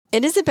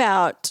It is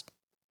about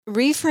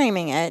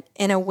reframing it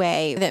in a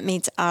way that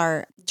meets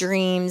our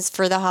dreams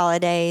for the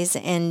holidays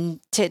and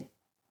to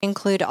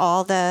include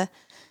all the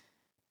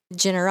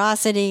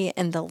generosity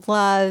and the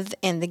love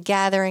and the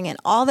gathering and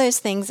all those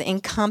things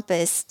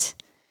encompassed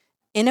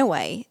in a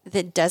way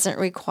that doesn't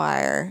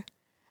require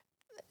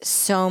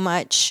so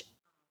much.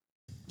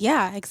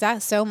 Yeah,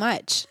 exactly. So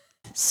much.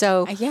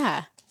 So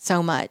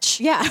much.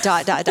 Yeah. ...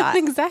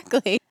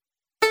 Exactly.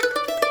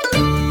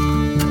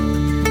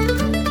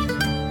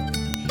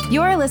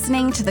 You're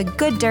listening to the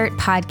Good Dirt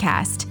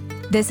Podcast.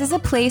 This is a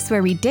place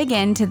where we dig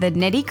into the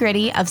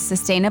nitty-gritty of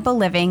sustainable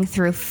living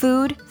through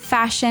food,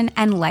 fashion,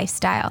 and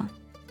lifestyle.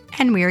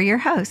 And we're your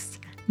hosts,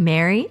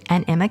 Mary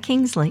and Emma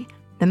Kingsley,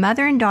 the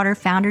mother and daughter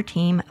founder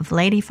team of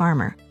Lady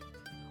Farmer.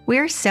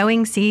 We're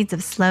sowing seeds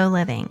of slow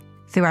living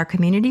through our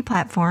community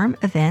platform,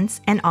 events,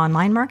 and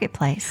online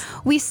marketplace.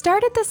 We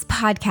started this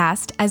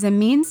podcast as a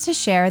means to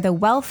share the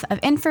wealth of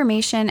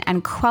information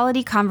and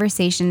quality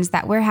conversations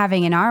that we're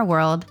having in our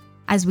world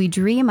as we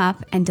dream up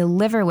and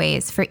deliver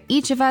ways for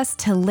each of us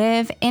to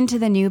live into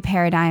the new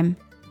paradigm,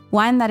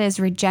 one that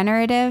is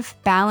regenerative,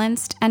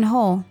 balanced, and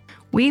whole.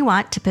 We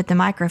want to put the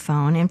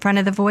microphone in front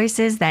of the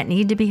voices that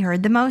need to be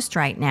heard the most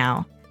right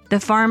now. The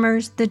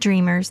farmers, the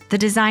dreamers, the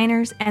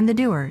designers, and the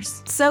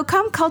doers. So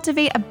come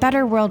cultivate a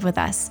better world with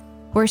us.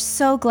 We're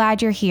so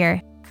glad you're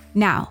here.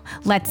 Now,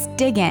 let's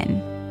dig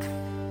in.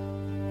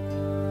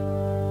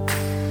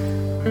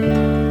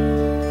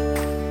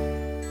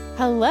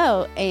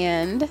 Hello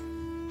and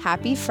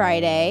happy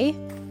Friday,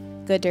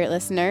 Good Dirt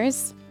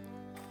listeners.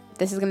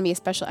 This is going to be a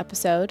special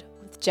episode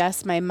with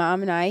Jess, my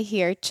mom, and I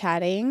here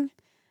chatting.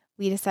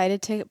 We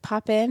decided to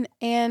pop in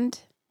and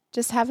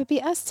just have it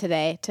be us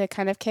today to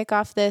kind of kick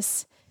off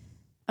this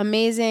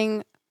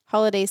amazing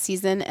holiday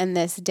season and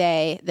this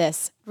day,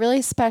 this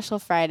really special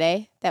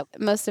Friday that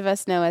most of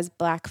us know as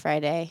Black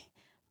Friday.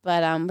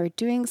 But we're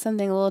doing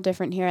something a little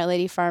different here at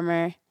Lady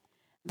Farmer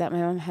that my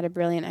mom had a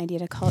brilliant idea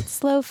to call it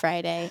Slow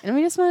Friday. And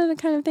we just wanted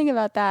to kind of think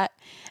about that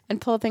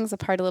and pull things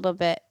apart a little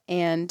bit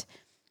and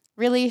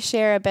really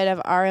share a bit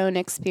of our own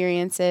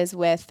experiences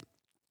with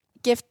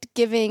gift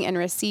giving and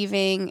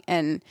receiving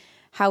and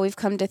how we've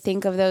come to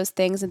think of those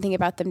things and think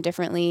about them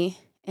differently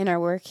in our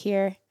work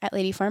here at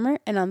Lady Farmer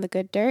and on the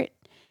Good Dirt.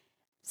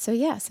 So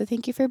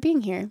thank you for being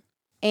here.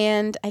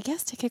 And I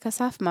guess to kick us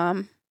off,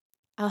 Mom,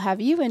 I'll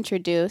have you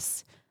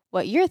introduce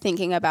what you're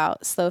thinking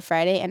about Slow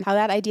Friday and how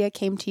that idea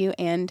came to you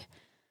and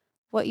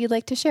what you'd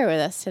like to share with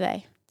us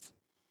today.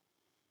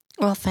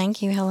 Well,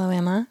 thank you. Hello,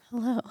 Emma.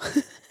 Hello.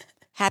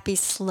 Happy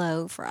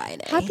Slow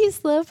Friday. Happy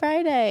Slow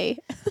Friday.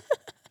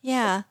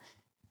 Yeah.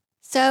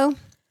 So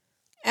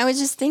I was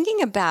just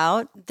thinking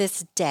about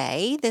this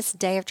day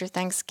after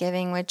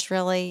Thanksgiving, which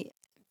really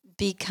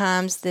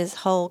becomes this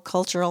whole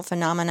cultural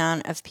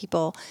phenomenon of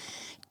people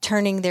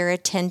turning their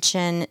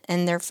attention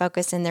and their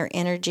focus and their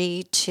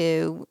energy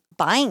to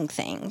buying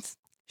things.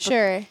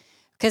 Sure.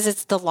 Because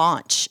it's the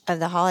launch of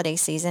the holiday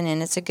season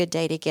and it's a good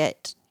day to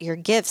get your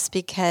gifts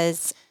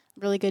because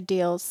really good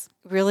deals.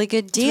 Really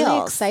good deals. It's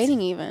really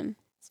exciting even.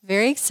 It's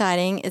very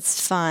exciting.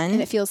 It's fun.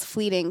 And it feels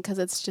fleeting because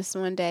it's just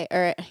one day.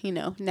 Or,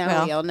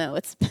 now we all know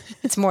it's...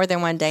 It's more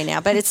than one day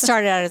now, but it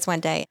started out as one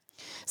day.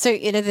 So,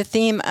 the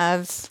theme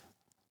of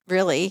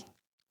really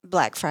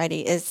Black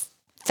Friday is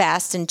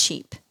fast and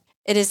cheap.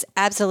 It is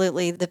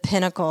absolutely the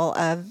pinnacle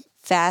of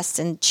fast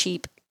and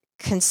cheap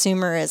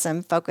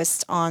consumerism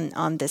focused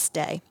on this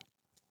day.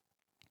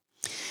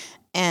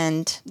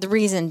 And the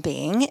reason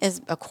being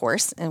is, of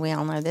course, and we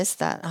all know this,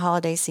 that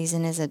holiday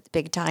season is a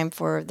big time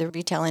for the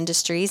retail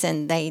industries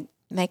and they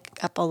make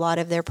up a lot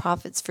of their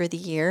profits for the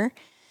year.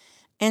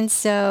 And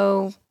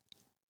so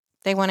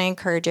they want to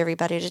encourage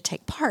everybody to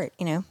take part,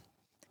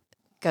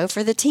 go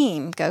for the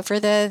team, go for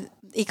the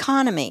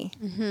economy,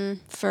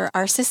 for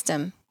our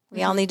system.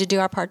 We all need to do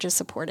our part to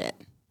support it.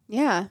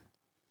 Yeah.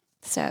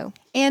 So.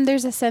 And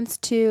there's a sense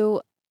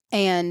too,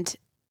 and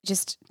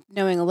just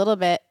knowing a little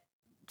bit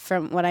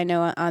from what I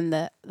know on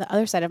the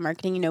other side of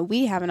marketing,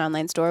 we have an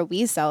online store,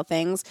 we sell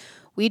things,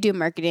 we do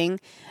marketing.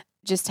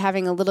 Just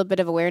having a little bit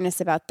of awareness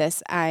about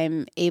this,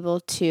 I'm able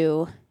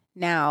to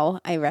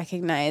now, I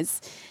recognize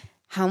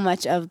how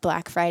much of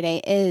Black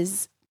Friday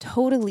is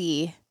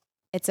totally,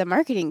 it's a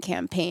marketing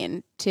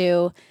campaign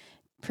to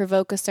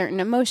provoke a certain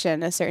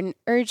emotion, a certain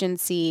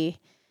urgency,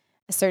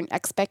 a certain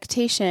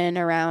expectation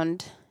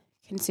around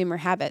consumer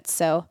habits.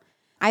 So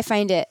I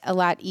find it a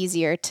lot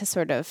easier to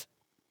sort of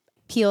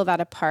peel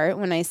that apart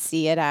when I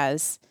see it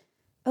as,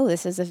 oh,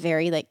 this is a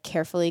very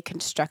carefully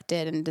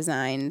constructed and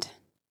designed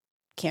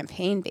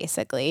campaign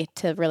basically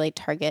to really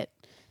target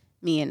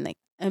me and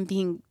I'm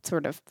being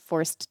sort of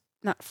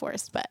not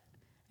forced, but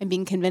I'm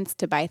being convinced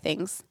to buy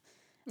things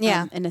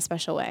in a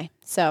special way.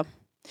 So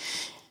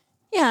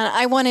yeah,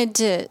 I wanted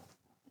to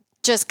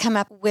just come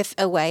up with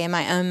a way in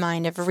my own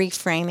mind of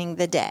reframing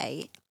the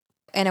day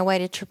and a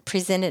way to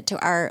present it to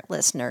our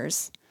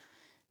listeners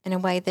in a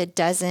way that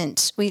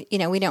doesn't, we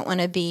don't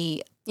want to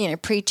be,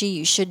 preachy,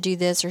 you should do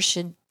this or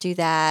should do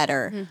that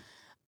or.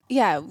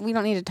 Yeah, we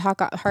don't need to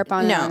harp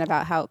on and on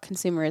about how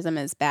consumerism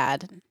is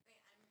bad.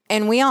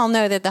 And we all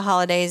know that the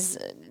holidays,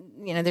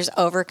 there's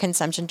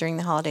overconsumption during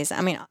the holidays.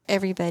 I mean,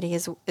 everybody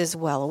is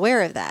well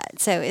aware of that.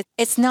 So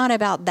it's not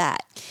about that.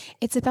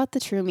 It's about the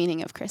true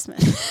meaning of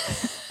Christmas.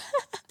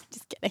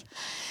 Just kidding.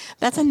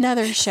 That's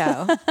another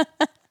show.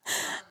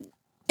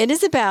 It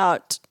is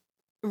about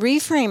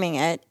reframing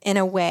it in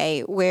a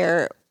way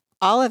where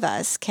all of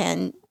us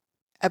can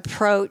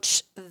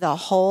approach the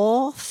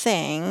whole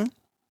thing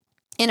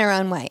in our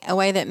own way, a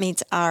way that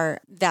meets our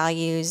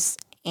values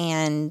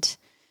and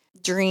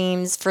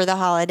dreams for the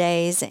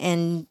holidays,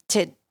 and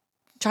to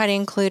try to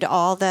include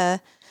all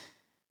the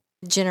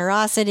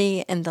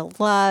generosity and the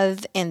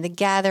love and the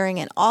gathering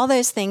and all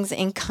those things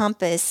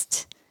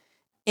encompassed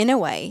in a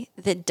way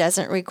that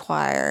doesn't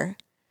require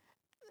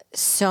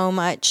so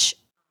much.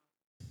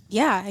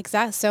 Yeah,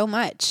 exactly. So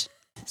much.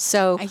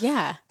 So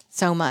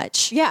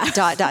much. Yeah.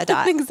 Dot.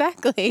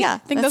 Exactly. Yeah, I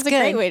think that's that's a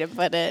great good. way to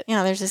put it.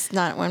 There's just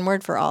not one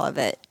word for all of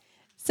it.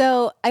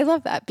 So I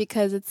love that,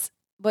 because it's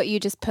what you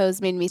just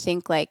posed made me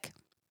think, like,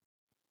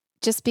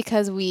 just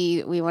because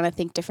we want to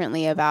think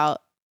differently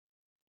about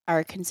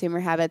our consumer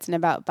habits and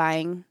about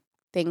buying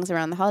things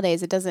around the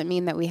holidays, it doesn't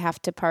mean that we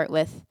have to part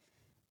with,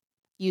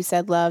 you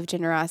said, love,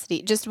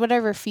 generosity, just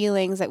whatever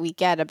feelings that we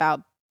get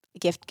about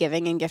gift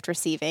giving and gift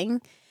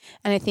receiving.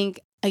 And I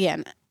think,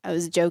 again, I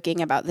was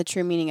joking about the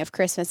true meaning of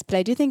Christmas, but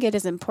I do think it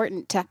is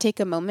important to take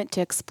a moment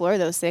to explore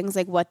those things.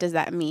 Like, what does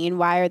that mean?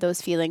 Why are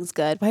those feelings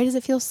good? Why does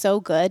it feel so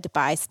good to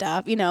buy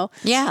stuff?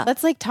 Yeah.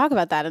 Let's talk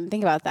about that and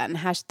think about that and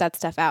hash that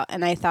stuff out.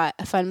 And I thought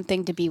a fun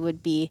thing to be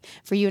would be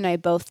for you and I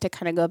both to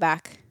kind of go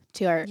back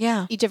to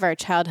each of our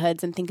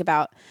childhoods and think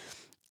about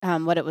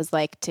what it was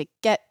like to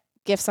get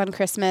gifts on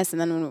Christmas, and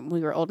then when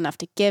we were old enough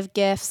to give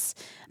gifts.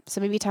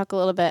 So maybe talk a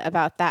little bit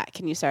about that.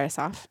 Can you start us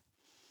off?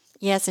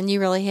 Yes, and you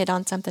really hit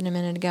on something a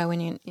minute ago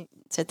when you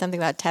said something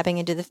about tapping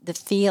into the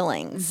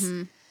feelings.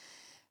 Mm-hmm.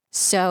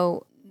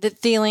 So the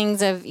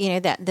feelings of,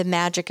 that the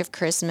magic of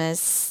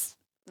Christmas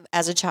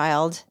as a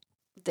child,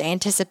 the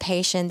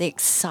anticipation, the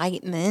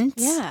excitement.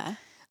 Yeah.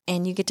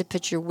 And you get to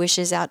put your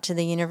wishes out to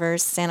the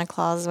universe, Santa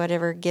Claus,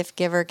 whatever gift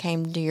giver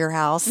came to your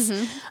house.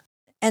 Mm-hmm.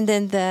 And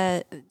then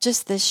the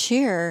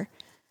sheer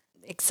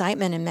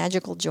excitement and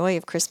magical joy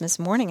of Christmas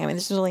morning. I mean,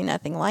 there's really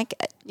nothing like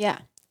it. Yeah.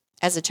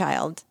 As a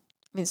child.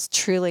 I mean, it's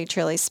truly,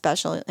 truly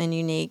special and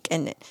unique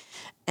and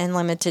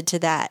limited to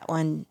that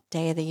one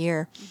day of the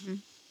year. Mm-hmm.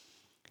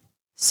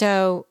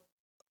 So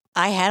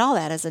I had all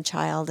that as a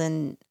child,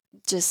 and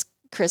just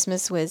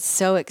Christmas was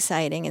so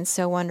exciting and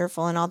so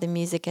wonderful, and all the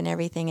music and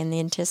everything and the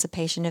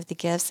anticipation of the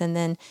gifts. And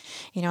then,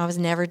 I was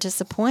never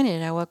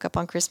disappointed. I woke up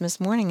on Christmas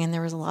morning and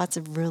there was lots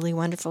of really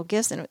wonderful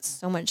gifts, and it was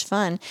so much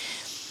fun.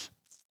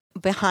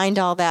 Behind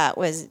all that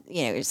was,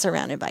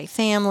 surrounded by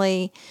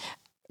family,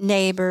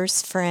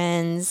 neighbors,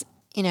 friends,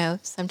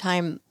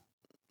 sometime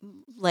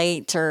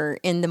late or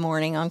in the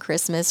morning on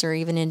Christmas or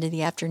even into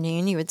the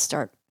afternoon, you would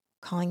start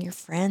calling your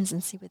friends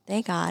and see what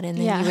they got. And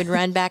then you would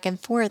run back and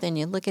forth and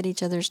you'd look at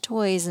each other's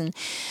toys, and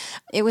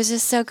it was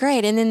just so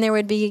great. And then there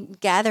would be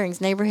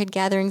neighborhood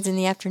gatherings in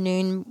the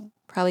afternoon,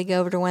 probably go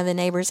over to one of the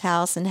neighbors'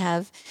 house and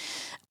have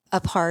a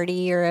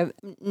party or a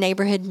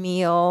neighborhood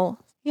meal.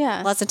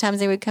 Yeah. Lots of times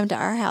they would come to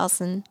our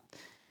house and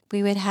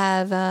we would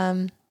have,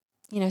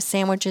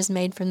 sandwiches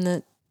made from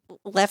the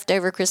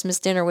leftover Christmas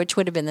dinner, which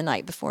would have been the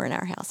night before in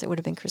our house. It would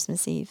have been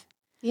Christmas Eve.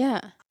 Yeah.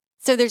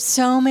 So there's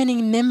so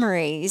many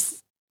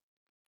memories,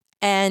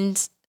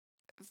 and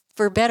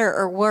for better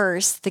or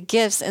worse, the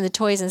gifts and the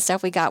toys and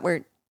stuff we got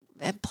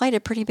played a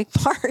pretty big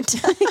part.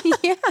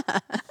 Yeah.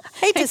 I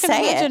hate to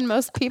say imagine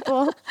most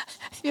people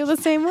feel the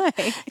same way.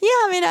 Yeah,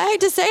 I mean, I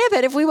hate to say it,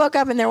 but if we woke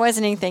up and there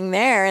wasn't anything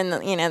there,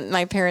 and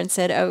my parents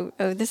said, "Oh,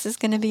 this is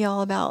going to be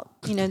all about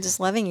just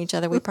loving each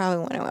other," we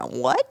probably went,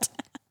 "What?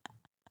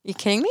 You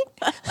kidding me?"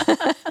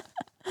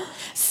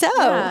 So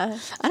I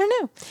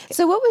don't know.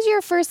 So, what was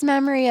your first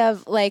memory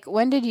of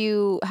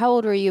how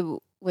old were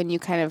you when you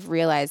kind of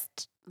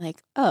realized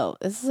oh,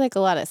 this is a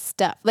lot of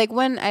stuff?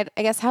 When I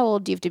guess how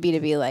old do you have to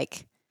be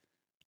like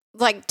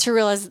to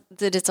realize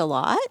that it's a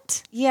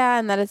lot? Yeah,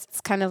 and that it's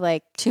kind of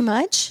too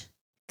much.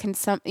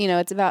 It's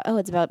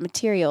about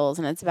materials,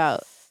 and it's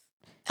about.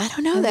 I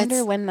don't know. I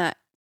wonder when that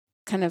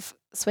kind of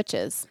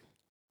switches.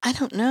 I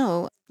don't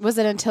know. Was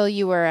it until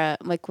you were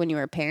when you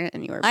were a parent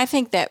and you were? I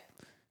think that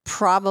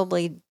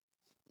probably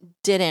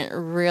didn't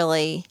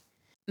really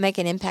make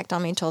an impact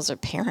on me until I was a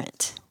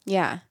parent.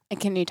 Yeah. And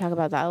can you talk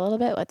about that a little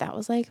bit? What that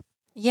was like?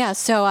 Yeah.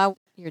 So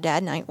your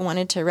dad and I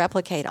wanted to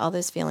replicate all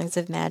those feelings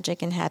of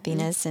magic and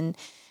happiness,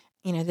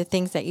 mm-hmm. and the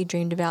things that you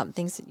dreamed about and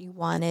things that you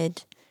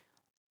wanted.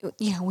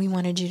 We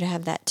wanted you to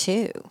have that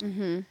too.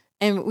 Mm-hmm.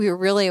 And we were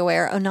really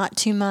aware, not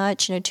too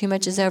much. Too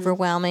much is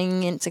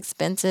overwhelming, and it's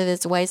expensive,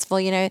 it's wasteful.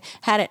 I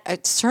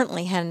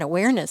certainly had an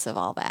awareness of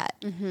all that.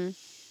 Mm-hmm.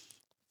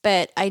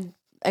 But I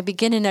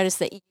began to notice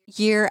that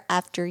year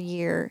after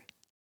year,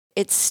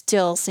 it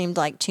still seemed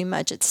like too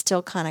much. It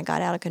still kind of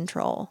got out of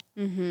control.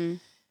 Mm-hmm.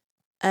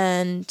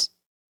 And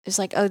it's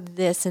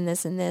this and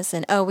this and this.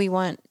 And, we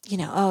want,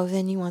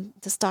 then you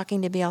want the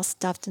stocking to be all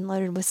stuffed and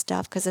loaded with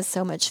stuff because it's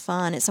so much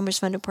fun. It's so much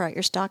fun to pour out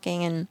your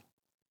stocking. And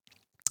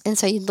And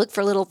so you'd look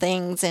for little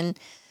things and,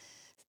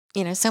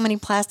 so many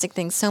plastic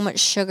things, so much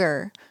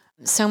sugar,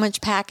 so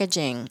much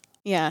packaging.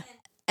 Yeah.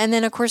 And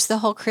then, of course, the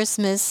whole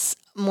Christmas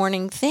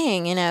morning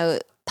thing,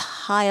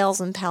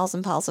 piles and piles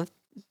and piles of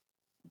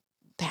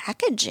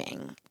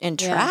packaging and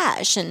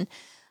trash. And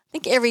I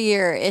think every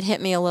year it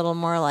hit me a little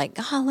more like,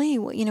 golly,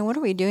 what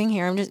are we doing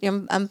here?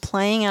 I'm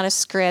playing out a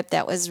script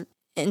that was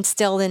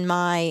instilled in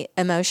my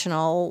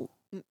emotional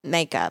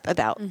makeup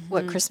about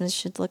what Christmas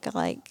should look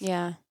like.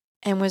 Yeah.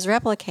 And was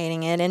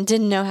replicating it and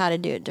didn't know how to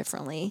do it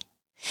differently.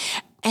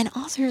 And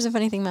also, here's a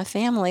funny thing, my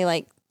family,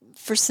 like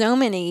for so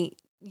many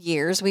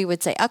years, we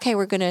would say, okay,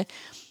 we're going to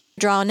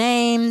draw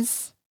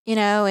names,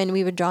 and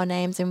we would draw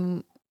names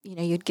and,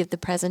 you'd give the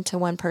present to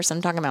one person.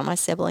 I'm talking about my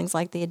siblings,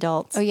 like the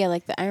adults. Oh, yeah.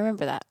 I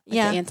remember that. The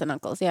aunts and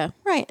uncles. Yeah.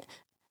 Right.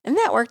 And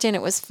that worked and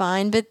it was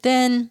fine. But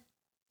then,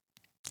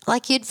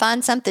 like, you'd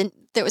find something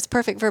that was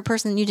perfect for a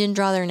person, you didn't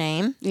draw their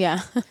name.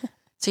 Yeah.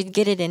 So you'd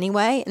get it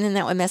anyway, and then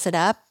that would mess it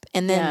up.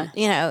 And then,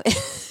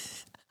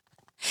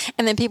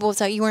 and then people would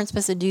say, you weren't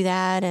supposed to do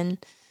that. And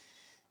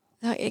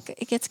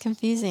it gets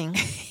confusing.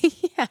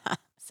 Yeah.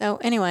 So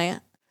anyway.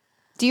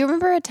 Do you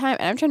remember a time,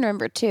 and I'm trying to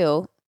remember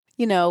too,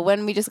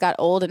 when we just got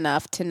old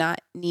enough to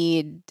not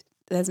need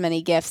as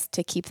many gifts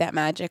to keep that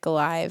magic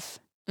alive?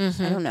 I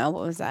don't know.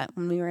 What was that?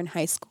 When we were in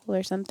high school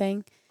or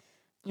something?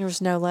 There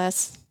was no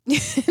less.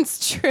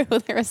 It's true.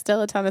 There was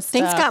still a ton of stuff.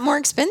 Things got more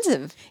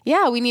expensive.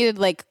 Yeah. We needed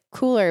like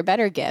cooler,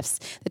 better gifts.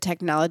 The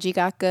technology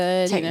got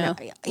good.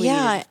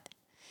 Yeah.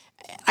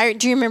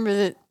 Do you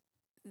remember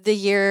the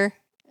year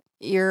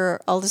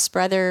your oldest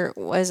brother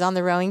was on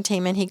the rowing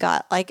team and he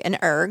got like an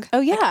erg? Oh,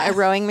 yeah. Like a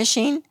rowing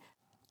machine.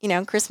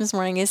 Christmas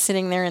morning is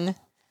sitting there in the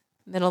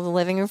middle of the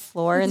living room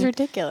floor. It's and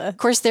ridiculous. Of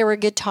course, there were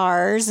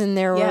guitars and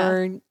there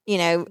were,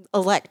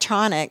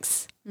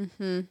 electronics.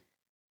 Mm-hmm.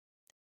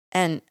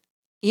 And,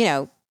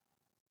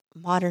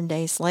 modern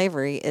day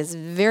slavery is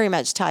very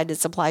much tied to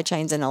supply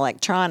chains and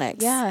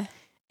electronics. Yeah.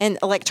 And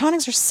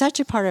electronics are such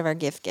a part of our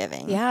gift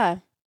giving. Yeah.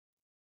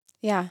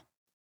 Yeah.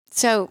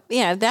 So,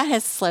 that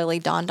has slowly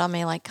dawned on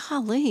me like,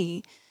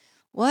 golly,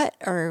 what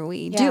are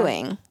we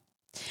doing?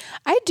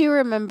 I do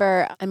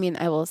remember,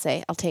 I will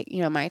say, I'll take,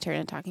 my turn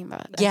in talking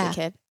about it as a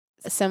kid.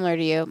 Similar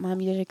to you, Mom,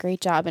 you did a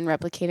great job in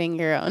replicating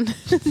your own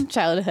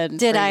childhood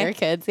did for I? Your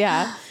kids.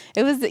 Yeah.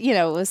 It was,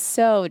 it was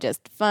so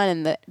just fun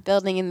and the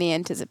building in the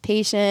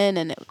anticipation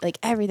and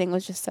everything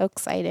was just so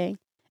exciting.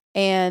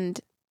 And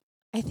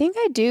I think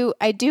I do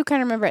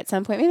kind of remember at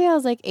some point, maybe I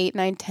was like 8,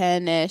 9,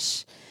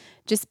 10-ish,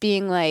 just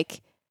being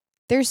like,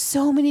 there's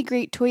so many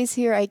great toys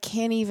here. I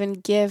can't even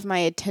give my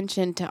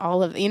attention to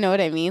all of, you know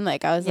what I mean?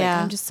 Like I was like,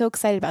 I'm just so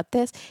excited about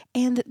this.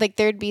 And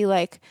there'd be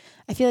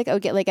I feel like I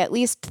would get at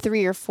least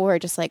 3 or 4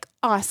 just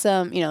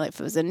awesome, if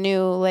it was a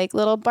new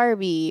little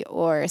Barbie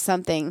or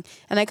something.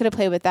 And I could have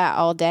played with that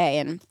all day.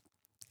 And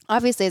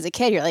obviously as a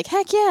kid, you're like,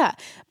 heck yeah.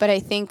 But I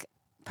think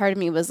part of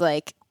me was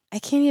like, I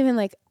can't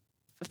even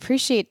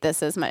appreciate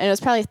this as much. And it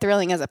was probably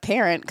thrilling as a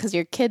parent because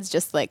your kid's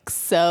just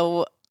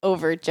so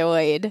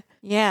overjoyed.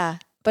 Yeah.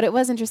 But it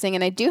was interesting.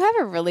 And I do have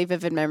a really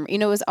vivid memory.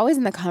 It was always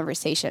in the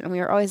conversation and we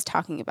were always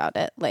talking about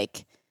it.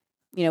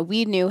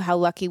 We knew how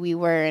lucky we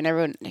were and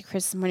everyone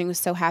Christmas morning was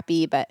so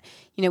happy. But,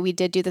 we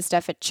did do the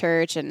stuff at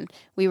church and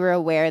we were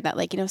aware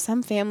that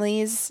some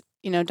families,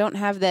 don't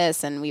have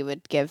this. And we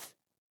would give,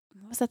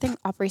 what was that thing?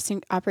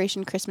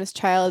 Operation Christmas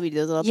Child. We do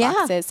those little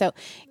boxes. So,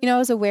 I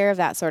was aware of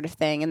that sort of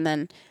thing. And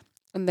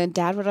then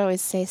Dad would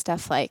always say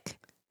stuff like,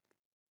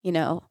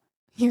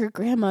 your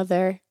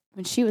grandmother,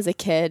 when she was a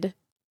kid,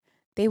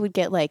 they would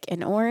get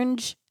an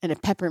orange and a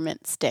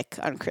peppermint stick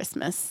on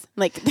Christmas.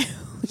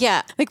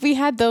 Yeah. We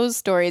had those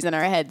stories in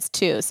our heads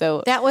too.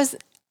 So that was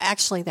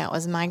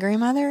my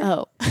grandmother.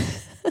 Oh.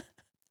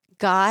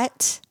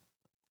 Got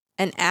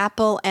an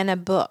apple and a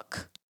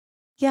book.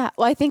 Yeah.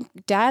 Well, I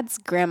think Dad's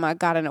grandma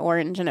got an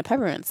orange and a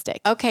peppermint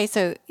stick. Okay.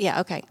 So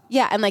okay.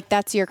 Yeah. And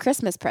that's your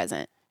Christmas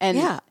present. And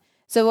yeah.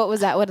 So what was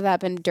that? Would that have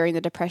been during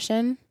the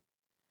Depression?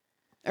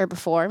 Or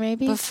before,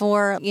 maybe?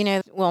 Before,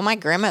 my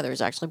grandmother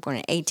was actually born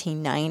in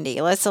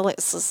 1890.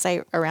 Let's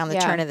say around the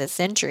turn of the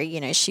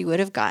century, she would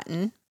have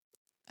gotten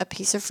a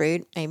piece of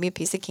fruit, maybe a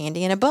piece of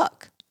candy, and a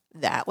book.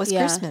 That was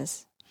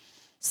Christmas.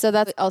 So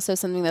that's also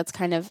something that's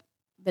kind of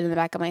been in the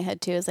back of my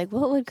head, too, is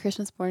what would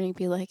Christmas morning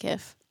be like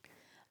if...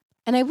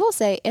 And I will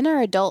say, in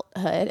our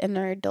adulthood, in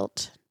our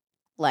adult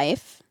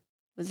life,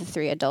 with the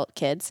 3 adult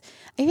kids,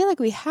 I feel like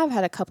we have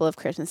had a couple of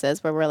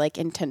Christmases where we're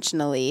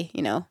intentionally,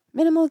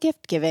 minimal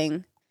gift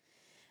giving.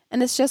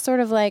 And it's just sort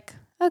of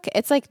okay,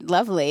 it's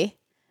lovely.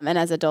 And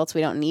as adults,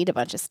 we don't need a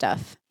bunch of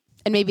stuff.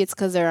 And maybe it's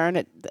because there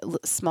aren't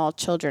small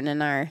children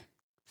in our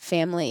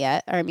family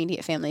yet, our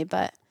immediate family,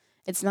 but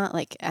it's not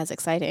as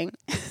exciting.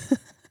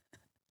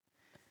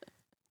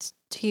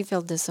 Do you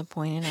feel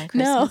disappointed on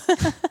Christmas?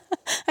 No,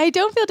 I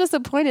don't feel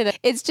disappointed.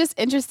 It's just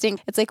interesting.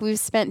 It's we've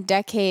spent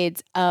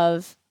decades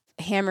of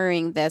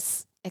hammering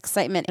this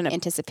excitement and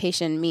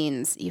anticipation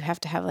means you have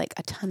to have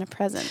a ton of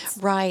presents.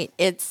 Right.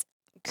 It's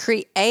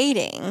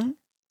creating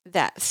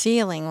that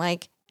feeling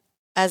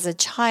as a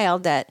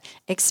child that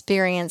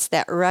experienced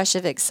that rush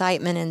of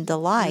excitement and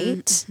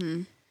delight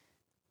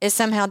is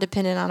somehow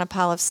dependent on a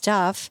pile of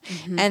stuff.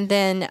 And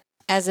then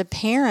as a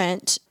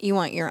parent, you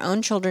want your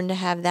own children to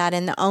have that.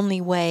 And the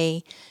only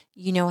way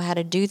you know how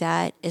to do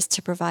that is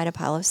to provide a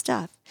pile of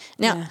stuff.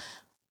 Now,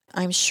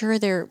 I'm sure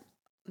there are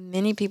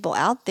many people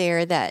out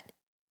there that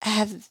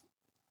have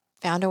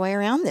found a way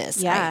around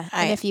this. Yeah.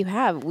 And if you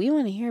have, we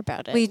want to hear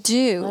about it. We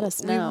do. Let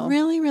us know. We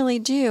really, really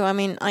do. I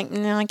mean,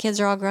 now my kids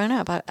are all grown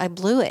up. I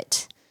blew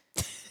it.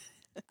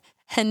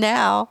 And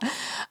now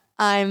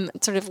I'm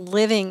sort of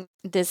living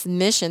this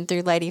mission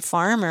through Lady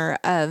Farmer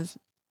of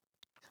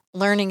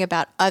learning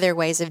about other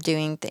ways of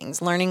doing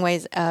things, learning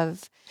ways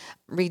of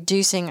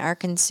reducing our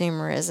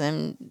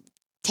consumerism,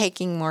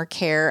 taking more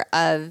care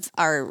of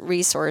our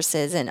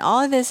resources. And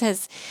all of this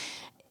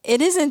it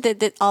isn't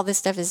that all this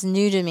stuff is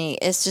new to me.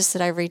 It's just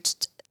that I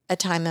reached a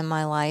time in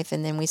my life,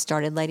 and then we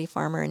started Lady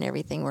Farmer and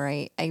everything, where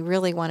I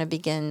really want to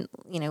begin,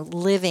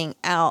 living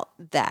out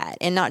that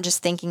and not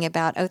just thinking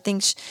about,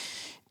 things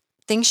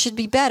should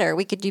be better.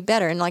 We could do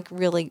better, and like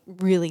really,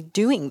 really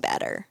doing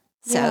better.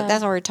 So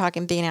that's why we're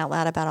talking, being out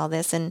loud about all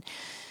this. And,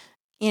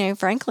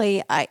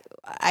 frankly,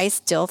 I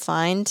still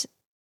find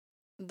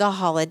the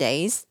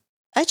holidays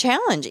a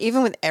challenge,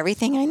 even with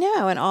everything I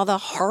know and all the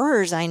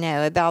horrors I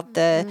know about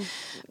the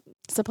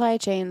supply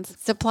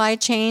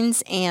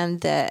chains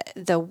and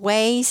the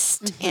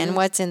waste and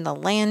what's in the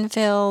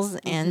landfills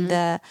and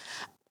the,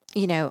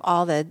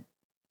 all the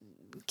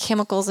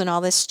chemicals and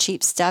all this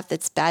cheap stuff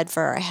that's bad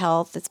for our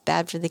health, that's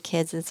bad for the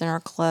kids, that's in our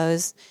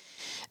clothes.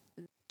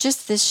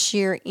 Just this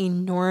sheer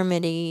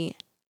enormity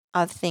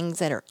of things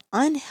that are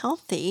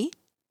unhealthy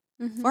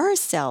for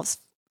ourselves,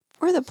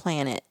 for the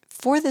planet,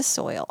 for the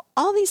soil.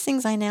 All these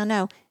things I now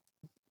know,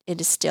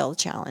 it is still a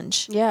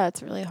challenge. Yeah,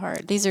 it's really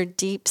hard. These are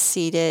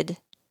deep-seated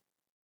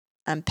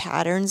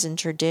patterns and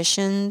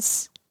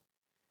traditions.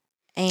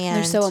 And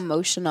they're so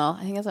emotional.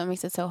 I think that's what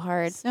makes it so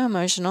hard. So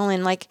emotional.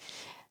 And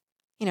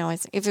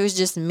if it was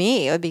just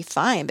me, it would be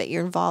fine, but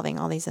you're involving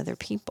all these other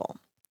people.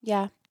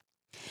 Yeah.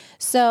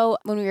 So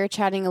when we were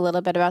chatting a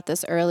little bit about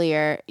this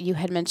earlier, you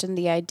had mentioned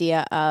the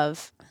idea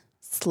of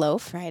Slow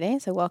Friday.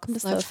 So welcome to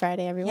Slow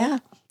Friday, everyone. Yeah.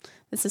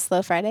 This is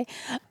Slow Friday.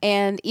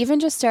 And even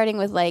just starting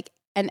with like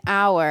an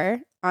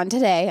hour on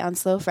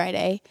Slow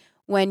Friday,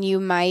 when you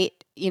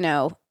might,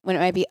 when it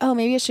might be,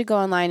 maybe I should go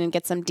online and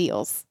get some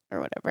deals or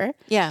whatever.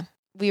 Yeah.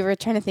 We were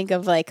trying to think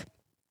of like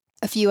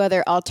a few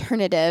other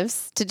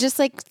alternatives to just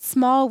like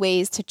small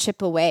ways to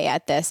chip away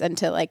at this and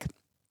to like,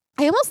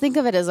 I almost think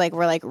of it as like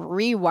we're like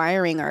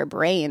rewiring our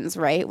brains,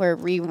 right? We're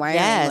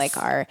rewiring like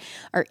our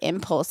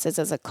impulses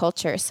as a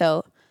culture.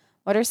 So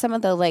what are some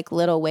of the like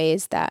little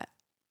ways that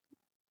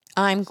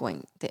I'm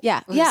going to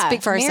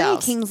speak for Mary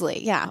ourselves?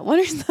 Kingsley. Yeah. What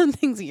are some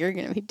things you're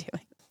going to be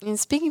doing? And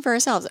speaking for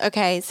ourselves.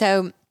 Okay.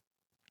 So,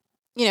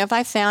 if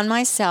I found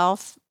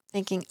myself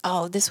thinking,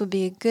 this would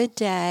be a good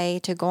day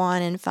to go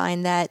on and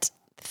find that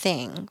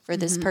thing for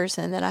this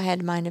person that I had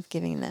in mind of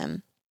giving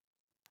them,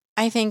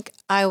 I think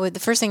the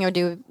first thing I would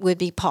do would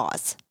be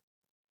pause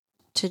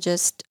to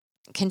just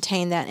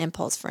contain that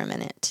impulse for a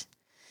minute.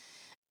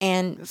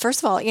 And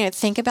first of all,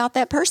 think about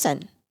that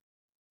person.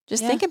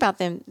 Just think about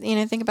them,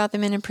 think about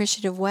them in an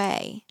appreciative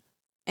way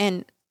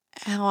and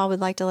how I would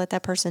like to let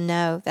that person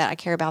know that I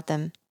care about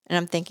them and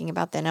I'm thinking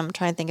about them. I'm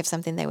trying to think of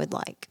something they would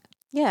like.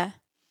 Yeah.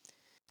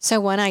 So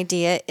one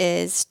idea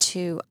is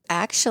to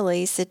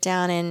actually sit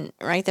down and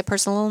write that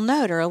person a little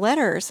note or a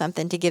letter or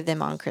something to give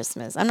them on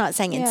Christmas. I'm not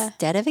saying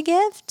instead of a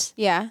gift.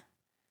 Yeah.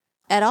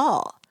 At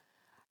all.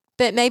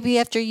 But maybe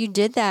after you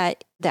did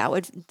that,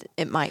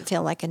 it might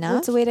feel like enough. Well,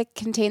 it's a way to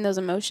contain those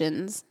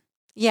emotions.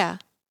 Yeah.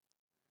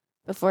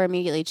 Before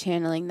immediately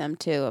channeling them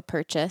to a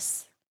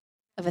purchase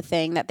of a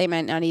thing that they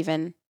might not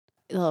even,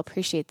 they'll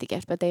appreciate the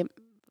gift,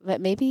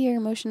 but maybe your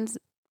emotions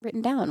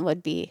written down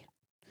would be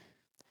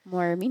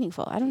more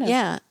meaningful. I don't know.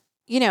 Yeah.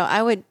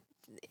 I would,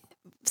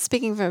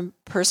 speaking from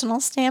a personal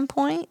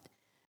standpoint,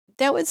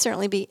 that would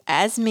certainly be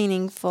as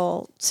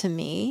meaningful to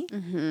me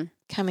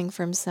coming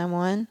from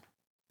someone.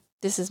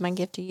 This is my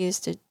gift to use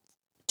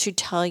to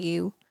tell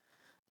you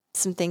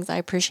some things I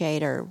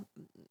appreciate or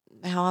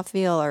how I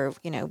feel or,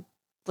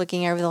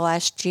 looking over the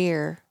last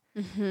year,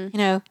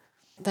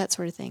 that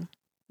sort of thing.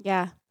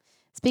 Yeah.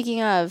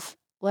 Speaking of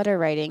letter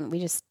writing, we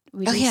do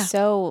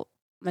so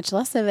much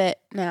less of it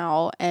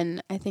now.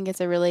 And I think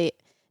it's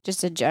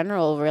just a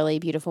general, really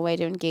beautiful way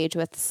to engage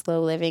with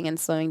slow living and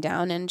slowing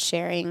down and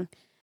sharing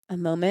a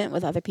moment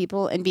with other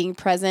people and being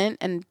present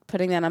and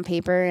putting that on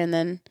paper and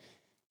then,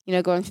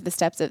 going through the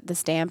steps of the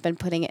stamp and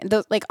putting it,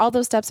 all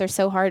those steps are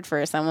so hard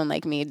for someone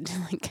like me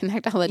to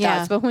connect all the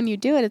dots. But when you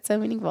do it, it's so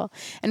meaningful.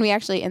 And we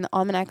actually, in the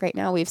Almanac right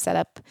now, we've set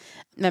up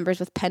members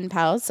with pen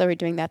pals. So we're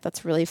doing that.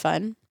 That's really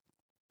fun.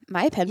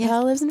 My pen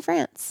pal lives in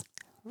France.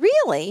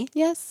 Really?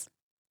 Yes.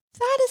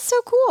 That is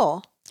so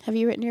cool. Have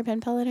you written your pen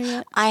pal letter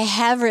yet? I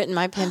have written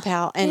my pen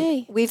pal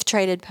and we've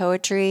traded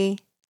poetry.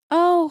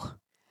 Oh.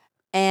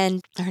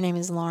 And her name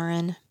is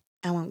Lauren.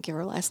 I won't give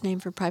her last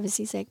name for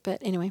privacy's sake, but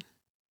anyway.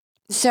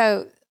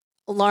 So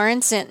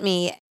Lauren sent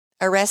me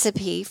a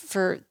recipe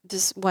for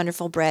this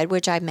wonderful bread,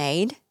 which I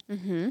made.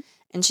 Mm-hmm.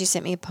 And she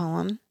sent me a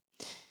poem.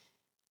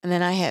 And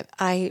then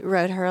I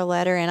wrote her a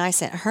letter and I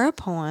sent her a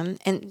poem.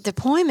 And the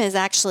poem is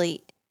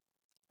actually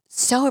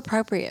so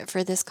appropriate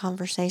for this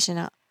conversation.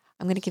 I'm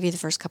going to give you the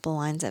first couple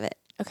lines of it.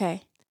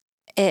 Okay.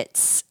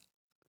 It's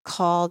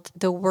called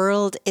The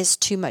World is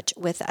Too Much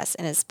With Us,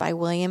 and it's by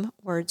William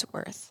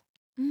Wordsworth.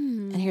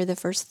 Mm. And here are the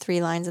first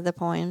 3 lines of the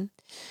poem.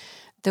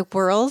 The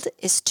world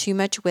is too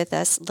much with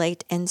us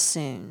late and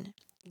soon.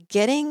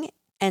 Getting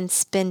and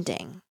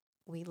spending,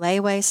 we lay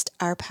waste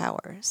our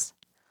powers.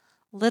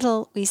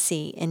 Little we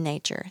see in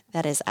nature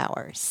that is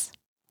ours.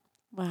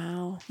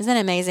 Wow. Isn't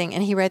that amazing?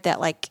 And he wrote that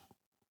like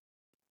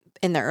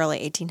in the early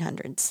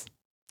 1800s.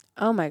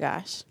 Oh my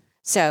gosh.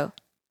 So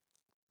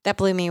that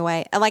blew me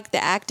away. I like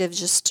the act of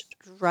just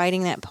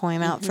writing that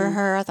poem out for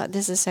her. I thought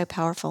this is so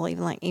powerful,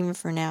 even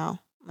for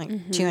now,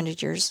 like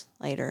 200 years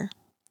later.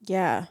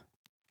 Yeah.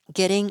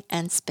 Getting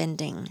and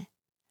spending,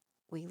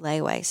 we lay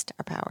waste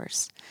our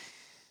powers.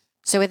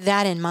 So with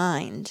that in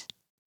mind,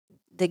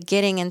 the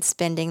getting and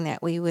spending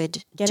that we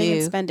would Getting and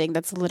do spending,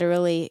 that's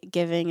literally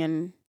giving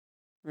and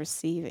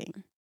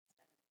receiving.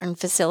 and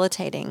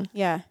facilitating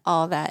Yeah.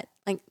 all that,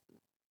 like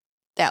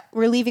that.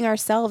 We're leaving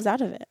ourselves out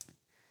of it.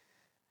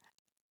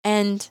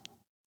 And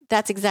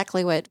that's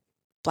exactly what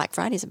Black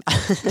Friday's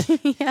about.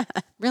 Yeah.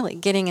 Really,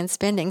 getting and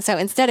spending. So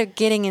instead of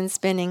getting and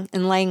spending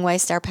and laying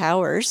waste our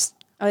powers,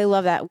 Oh, I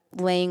love that.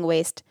 Laying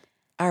waste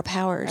our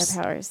powers.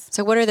 our powers.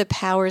 So what are the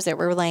powers that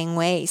we're laying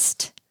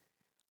waste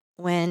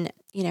when,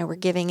 we're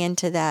giving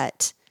into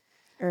that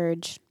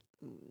Urge.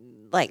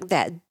 like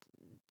that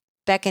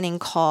beckoning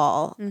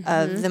call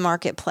of the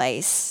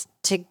marketplace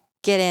to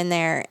get in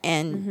there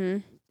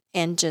and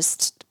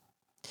just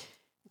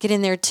get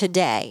in there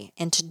today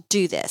and to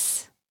do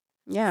this.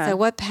 Yeah. So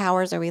what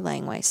powers are we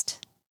laying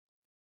waste?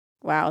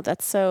 Wow.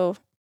 That's so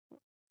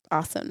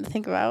awesome to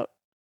think about.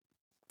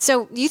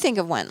 So you think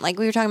of one, like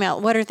we were talking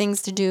about, what are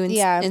things to do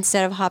Yeah.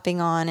 instead of hopping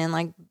on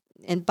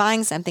and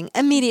buying something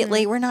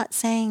immediately. We're not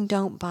saying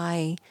don't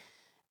buy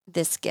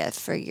this gift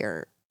for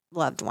your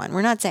loved one.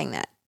 We're not saying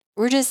that.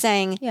 We're just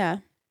saying, Yeah.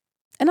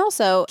 And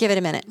also, give it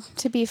a minute.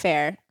 to be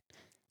fair,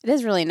 it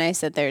is really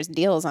nice that there's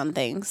deals on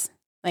things.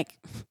 Like,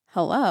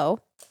 hello.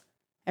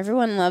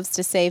 Everyone loves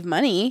to save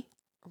money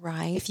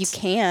Right. if you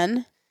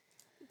can.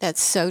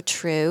 That's so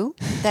true.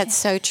 That's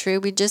so true.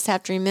 We just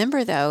have to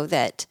remember, though,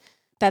 that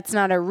That's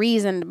not a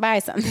reason to buy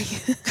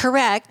something.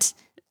 correct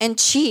and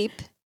cheap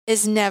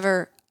is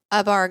never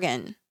a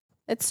bargain.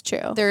 It's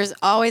true. There's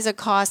always a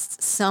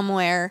cost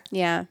somewhere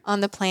Yeah.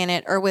 on the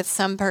planet or with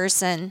some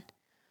person.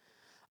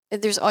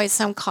 There's always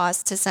some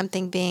cost to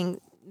something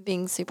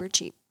being super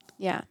cheap.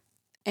 Yeah.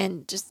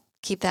 And just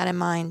keep that in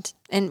mind.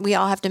 And we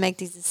all have to make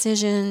these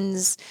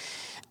decisions.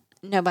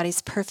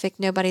 Nobody's perfect.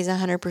 Nobody's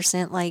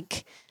 100%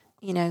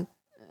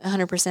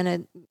 100%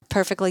 a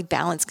perfectly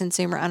balanced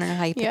consumer. I don't know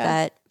how you put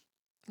that.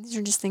 These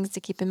are just things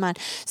to keep in mind.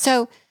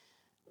 So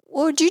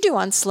what would you do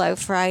on Slow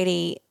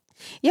Friday?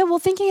 Yeah. Well,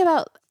 thinking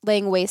about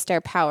laying waste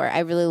our power, I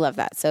really love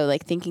that. So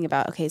like thinking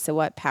about, okay, so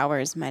what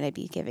powers might I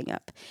be giving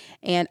up?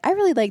 And I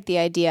really like the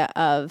idea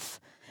of,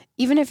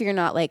 even if you're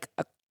not like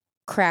a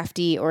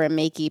crafty or a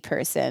makey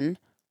person,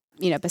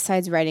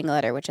 besides writing a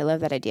letter, which I love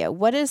that idea,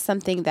 what is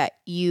something that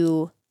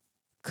you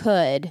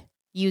could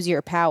use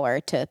your power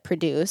to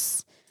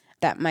produce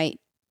that might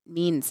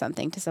mean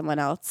something to someone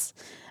else,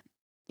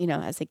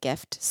 as a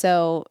gift?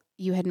 So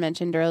you had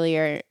mentioned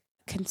earlier,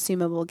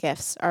 consumable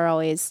gifts are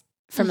always,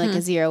 from like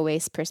a zero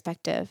waste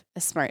perspective,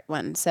 a smart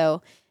one.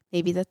 So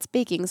maybe that's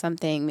baking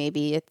something,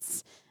 maybe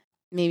it's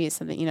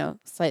something,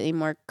 slightly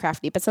more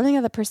crafty, but something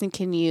that the person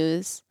can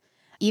use,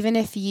 even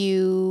if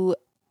you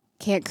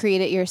can't create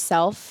it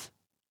yourself,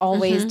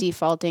 always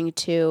defaulting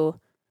to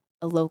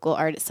a local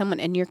artist, someone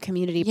in your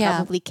community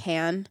probably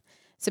can.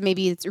 So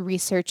maybe it's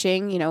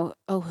researching,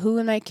 who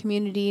in my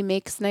community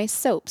makes nice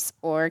soaps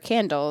or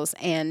candles,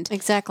 and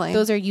Exactly.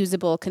 those are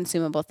usable,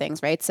 consumable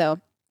things, right? So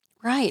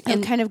Right.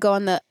 and kind of go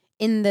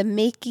in the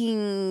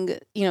making,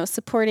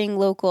 supporting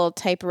local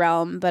type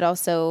realm, but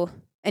also,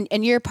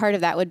 and your part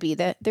of that would be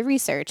the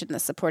research and the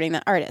supporting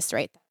the artist,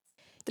 right?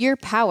 Your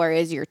power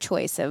is your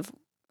choice of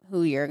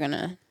who you're going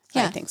to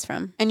buy things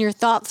from. And your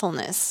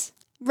thoughtfulness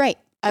Right.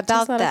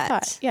 about Just a lot of that.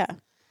 thought. Yeah.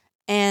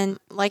 And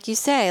like you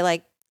say,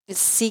 like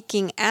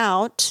seeking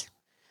out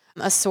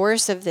a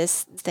source of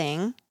this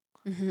thing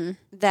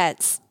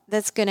that's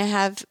going to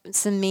have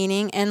some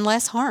meaning and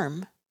less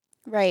harm.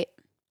 Right.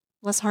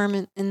 Less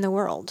harm in the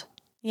world.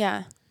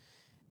 Yeah.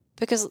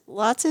 Because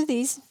lots of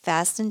these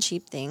fast and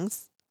cheap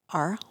things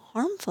are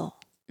harmful.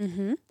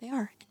 Mm-hmm. They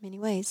are in many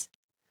ways.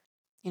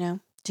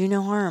 Do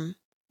no harm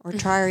or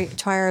try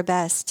our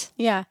best.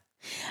 Yeah.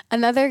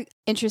 Another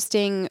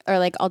interesting or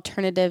like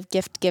alternative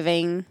gift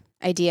giving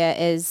idea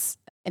is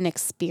an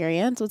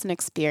experience. What's an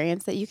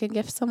experience that you can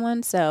gift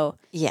someone? So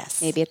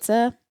Yes. maybe it's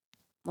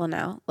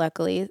now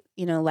luckily,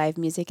 live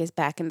music is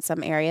back in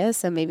some areas.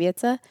 So maybe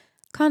it's a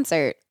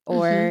concert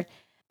or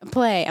a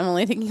play. I'm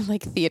only thinking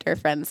like theater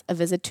friends, a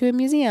visit to a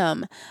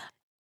museum.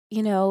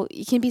 you know,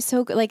 you can be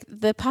so good. Like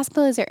the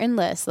possibilities are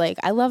endless. Like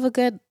I love a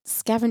good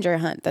scavenger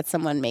hunt that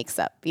someone makes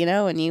up, you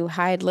know, and you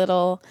hide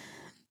little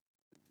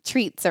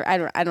treats or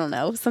I don't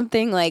know,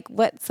 something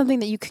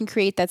that you can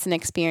create that's an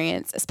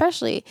experience.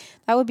 Especially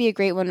that would be a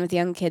great one with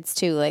young kids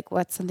too. Like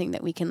what's something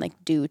that we can like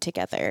do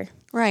together.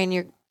 Right. And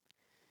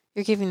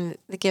you're giving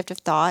the gift of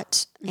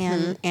thought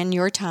and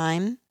your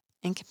time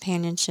and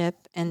companionship.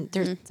 And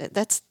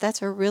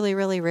that's a really,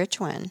 really rich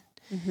one.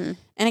 Mm-hmm.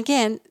 And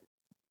again,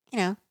 you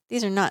know,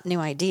 these are not new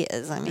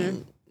ideas. I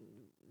mean,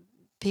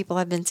 people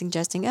have been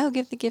suggesting,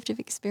 give the gift of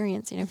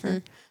experience, you know,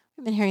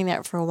 we've been hearing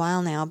that for a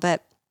while now,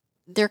 but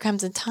there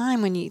comes a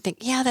time when you think,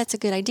 yeah, that's a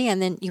good idea. And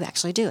then you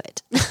actually do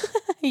it.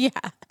 Yeah.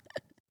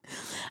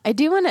 I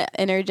do want to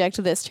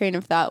interject this train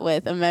of thought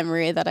with a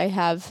memory that I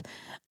have.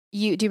 Do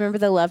you remember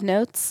the love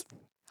notes?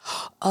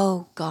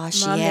 Oh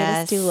gosh, Mom yes.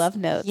 made us do love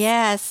notes.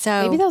 Yes.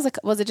 So maybe that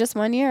was it just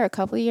 1 year or a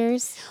couple of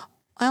years?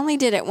 I only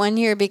did it 1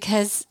 year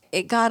because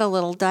it got a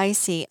little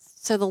dicey.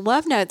 So the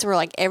love notes were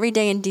like every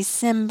day in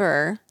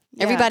December.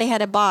 Yeah. Everybody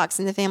had a box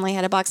and the family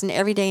had a box, and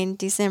every day in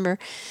December,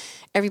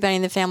 everybody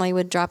in the family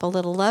would drop a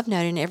little love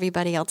note in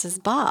everybody else's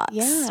box.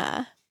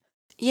 Yeah.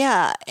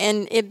 Yeah.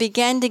 And it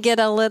began to get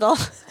a little,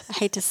 I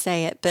hate to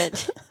say it,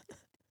 but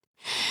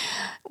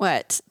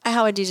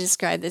how would you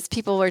describe this?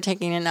 People were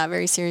taking it not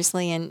very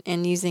seriously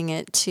and using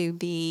it to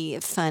be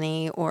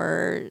funny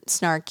or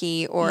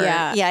snarky or,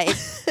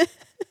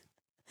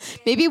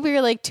 maybe we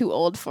were like too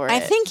old for it. I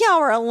think y'all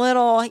were a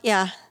little,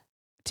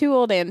 too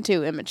old and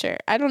too immature.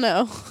 I don't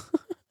know.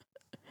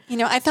 You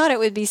know, I thought it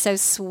would be so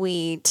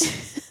sweet.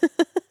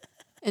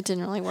 It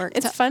didn't really work.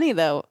 It's funny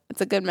though. It's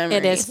a good memory.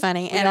 It is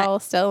funny. And I'll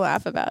still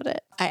laugh about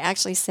it. I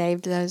actually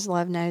saved those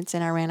love notes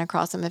and I ran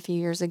across them a few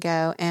years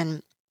ago.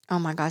 And oh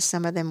my gosh,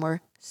 some of them were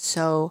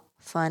so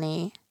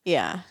funny.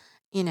 Yeah.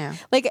 You know,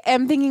 like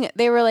I'm thinking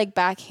they were like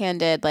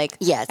backhanded. Like,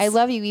 yes, I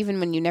love you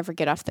even when you never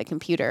get off the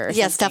computer. Or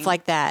something. Stuff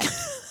like that.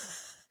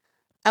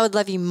 I would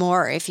love you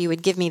more if you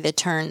would give me the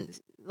turn.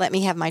 Let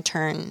me have my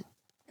turn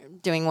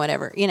doing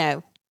whatever, you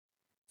know,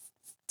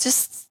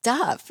 just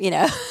stuff, you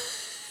know.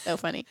 So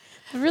funny.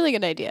 A really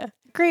good idea.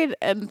 Great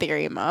in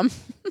theory, Mom.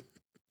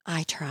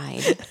 I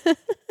tried.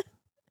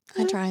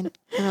 I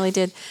really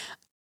did.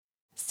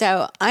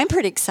 So I'm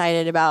pretty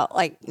excited about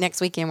like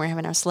next weekend. We're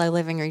having our slow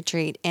living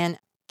retreat, and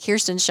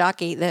Kirsten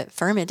Shockey, the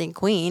fermenting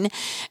queen,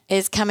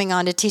 is coming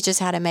on to teach us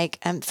how to make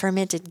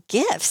fermented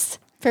gifts.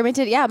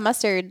 Fermented,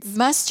 mustards.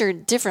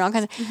 Mustard, different, all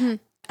kinds of. Mm-hmm.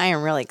 I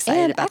am really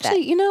excited about that.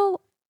 Actually, you know,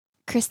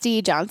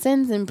 Christy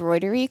Johnson's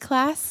embroidery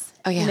class.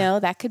 Oh, yeah. You know,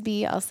 that could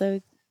be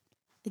also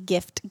a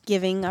gift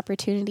giving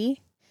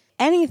opportunity.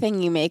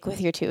 Anything you make with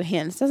your two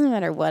hands, doesn't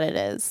matter what it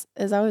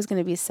is always going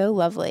to be so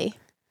lovely.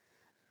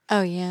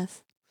 Oh,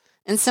 yes.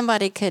 And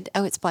somebody could,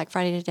 it's Black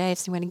Friday today.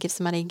 If you want to give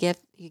somebody a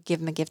gift, you give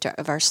them a gift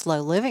of our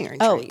slow living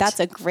retreat. Oh, that's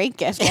a great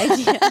gift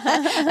idea.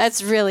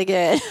 That's really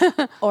good.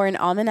 Or an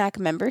almanac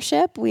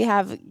membership. We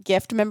have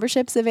gift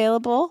memberships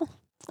available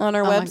on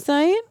our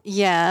website.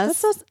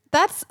 Yes.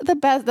 That's the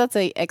best. That's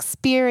a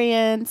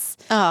experience.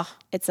 Oh,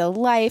 it's a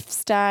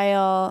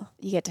lifestyle.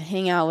 You get to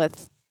hang out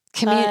with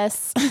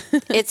us.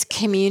 It's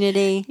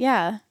community.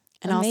 Yeah.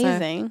 And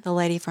amazing. Also the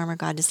Lady Farmer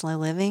Guide to Slow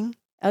Living.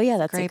 Oh yeah,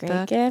 that's a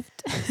great gift.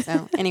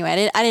 So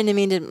anyway, I didn't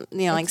mean to,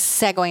 like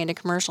segue into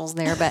commercials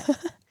there, but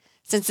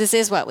since this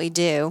is what we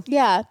do.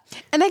 Yeah.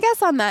 And I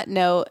guess on that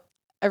note,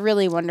 a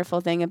really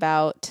wonderful thing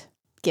about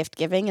gift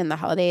giving in the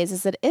holidays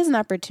is it is an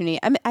opportunity.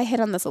 I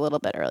hit on this a little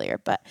bit earlier,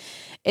 but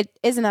it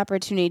is an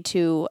opportunity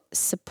to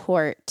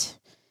support,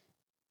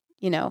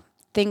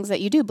 things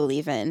that you do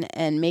believe in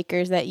and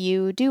makers that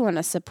you do want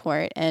to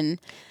support. And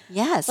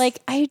yes, like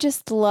I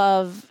just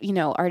love,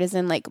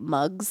 artisan like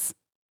mugs.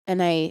 And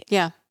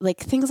like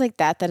things like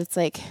that it's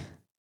like,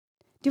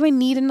 do I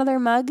need another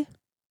mug?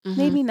 Mm-hmm.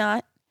 Maybe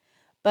not.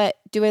 But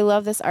do I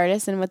love this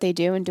artist and what they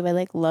do? And do I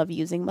like love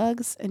using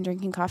mugs and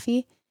drinking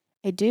coffee?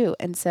 I do.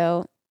 And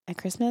so at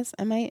Christmas,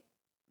 I might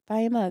buy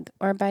a mug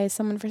or buy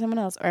someone for someone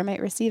else, or I might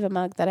receive a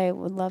mug that I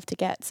would love to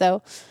get.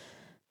 So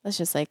that's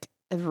just like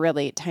a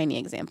really tiny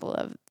example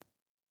of it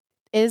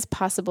is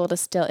possible to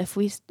still, if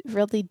we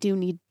really do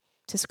need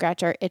to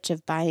scratch our itch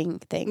of buying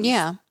things.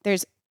 Yeah.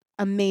 There's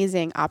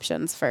amazing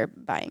options for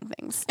buying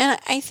things. And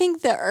I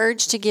think the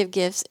urge to give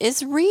gifts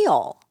is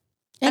real.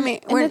 And,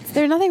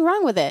 there's nothing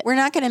wrong with it. We're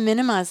not going to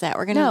minimize that.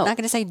 We're not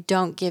going to say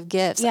don't give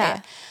gifts.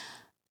 Yeah.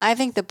 I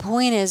think the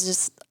point is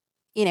just,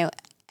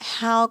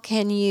 how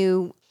can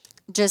you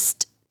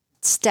just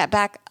step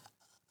back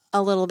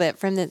a little bit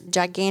from the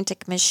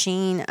gigantic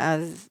machine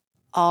of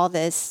all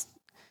this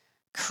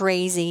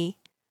crazy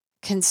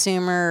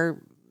consumer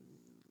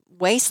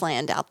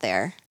wasteland out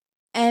there?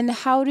 And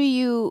how do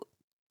you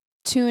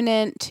tune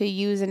in, to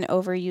use an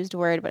overused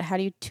word, but how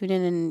do you tune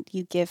in and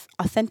you give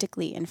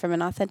authentically and from an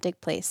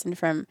authentic place and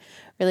from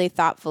really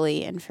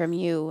thoughtfully and from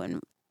you?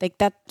 And like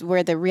that's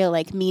where the real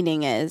like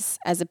meaning is,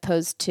 as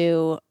opposed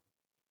to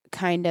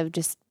kind of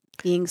just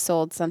being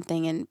sold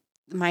something and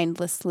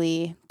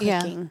mindlessly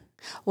clicking.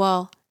 Yeah.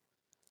 Well,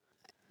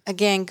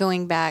 again,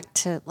 going back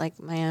to like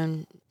my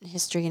own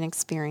history and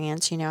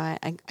experience,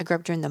 I grew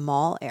up during the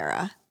mall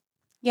era.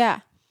 Yeah.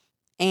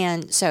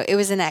 And so it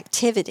was an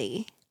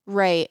activity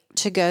Right.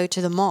 to go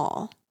to the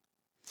mall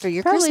for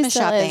your Probably Christmas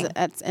still shopping.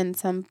 is in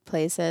some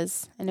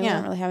places. I know we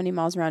don't really have any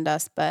malls around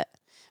us, but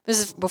This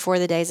is before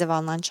the days of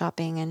online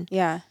shopping. And,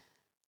 yeah.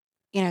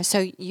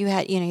 So you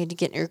had to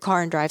get in your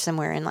car and drive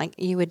somewhere, and like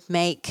you would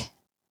make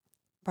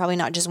probably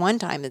not just one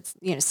time, it's,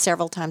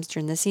 several times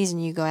during the season,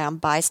 you go out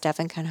and buy stuff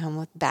and come home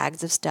with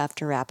bags of stuff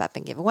to wrap up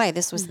and give away.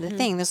 This was the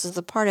thing. This was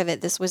the part of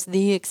it. This was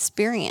the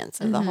experience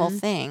of the whole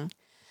thing.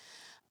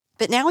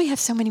 But now we have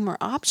so many more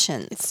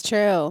options. It's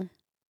true.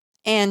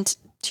 And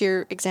to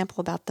your example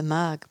about the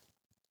mug,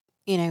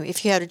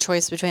 if you had a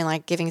choice between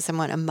like giving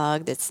someone a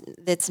mug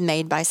that's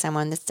made by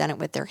someone that's done it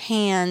with their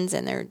hands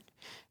and they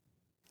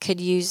could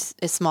use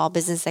a small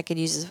business that could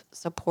use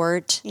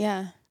support,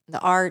 the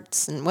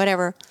arts and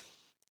whatever,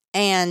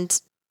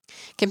 and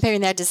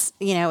comparing that to,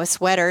 a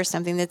sweater,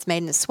 something that's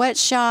made in a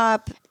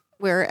sweatshop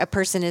where a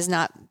person is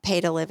not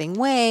paid a living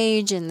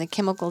wage and the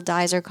chemical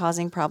dyes are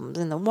causing problems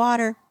in the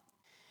water,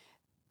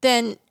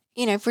 then,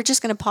 if we're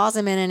just going to pause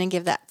a minute and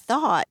give that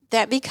thought,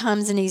 that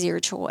becomes an easier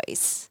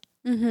choice.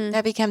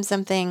 That becomes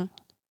something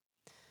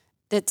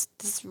that's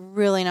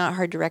really not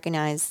hard to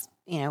recognize,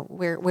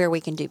 where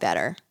we can do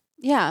better.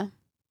 Yeah.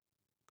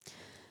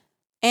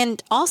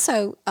 And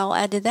also, I'll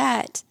add to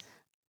that,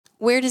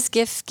 where does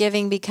gift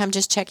giving become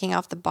just checking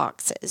off the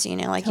boxes?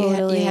 Like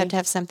Totally. you have to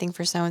have something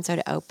for so-and-so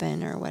to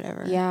open or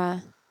whatever. Yeah.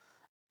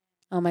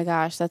 Oh my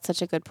gosh, that's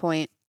such a good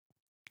point.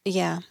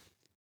 Yeah.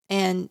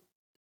 And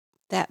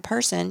that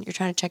person, you're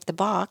trying to check the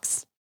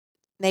box.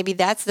 Maybe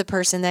that's the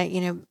person that,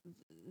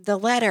 the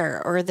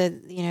letter or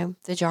the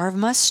jar of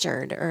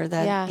mustard or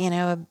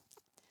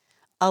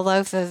a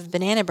loaf of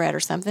banana bread or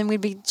something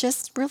would be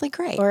just really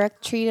great. Or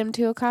treat them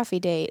to a coffee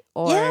date.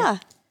 Or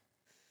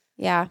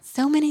yeah.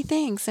 So many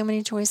things, so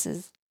many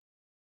choices.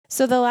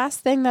 So the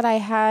last thing that I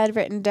had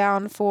written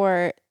down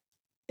for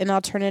an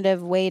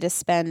alternative way to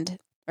spend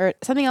or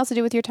something else to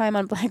do with your time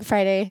on Black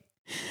Friday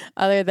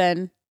other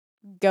than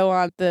go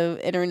on the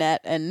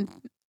internet and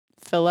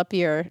fill up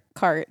your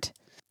cart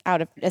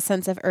out of a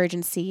sense of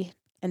urgency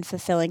and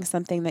fulfilling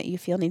something that you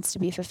feel needs to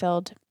be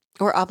fulfilled.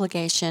 Or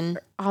obligation.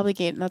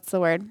 Obligate, that's the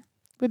word.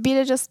 Would be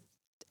to just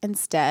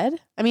instead,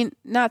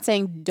 not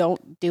saying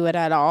don't do it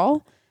at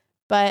all,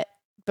 but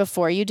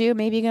before you do,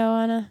 maybe go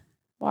on a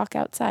walk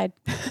outside.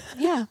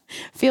 Yeah.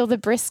 Feel the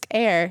brisk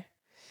air.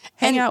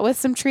 Hang out with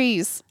some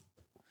trees.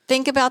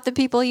 Think about the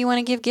people you want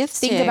to give gifts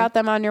to. Think about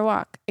them on your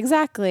walk.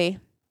 Exactly.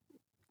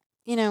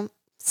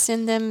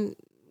 Send them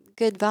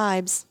good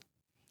vibes.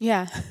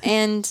 Yeah.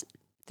 And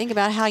think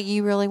about how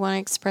you really want to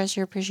express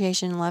your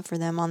appreciation and love for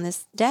them on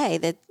this day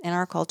that in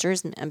our culture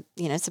is,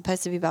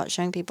 supposed to be about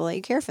showing people that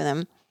you care for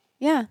them.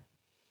 Yeah.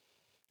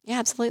 Yeah,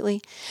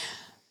 absolutely.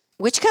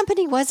 Which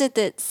company was it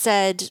that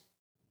said,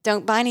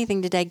 don't buy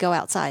anything today, go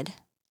outside?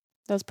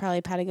 That was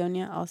probably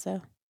Patagonia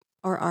also.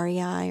 Or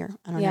REI or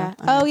I don't know.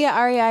 Oh,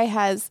 yeah. REI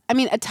has,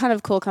 a ton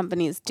of cool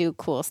companies do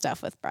cool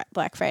stuff with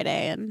Black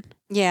Friday. And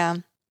yeah.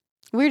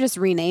 We're just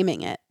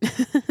renaming it.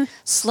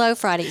 Slow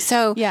Friday.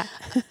 So yeah.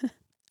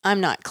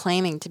 I'm not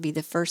claiming to be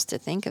the first to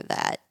think of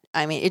that.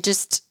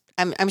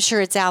 I'm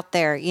sure it's out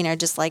there,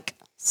 just like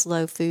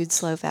slow food,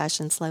 slow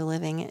fashion, slow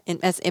living.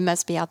 It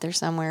must be out there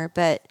somewhere.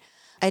 But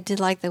I did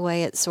like the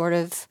way it sort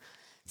of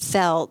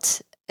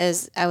felt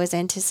as I was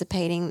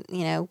anticipating,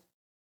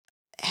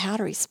 how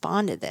to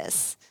respond to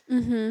this.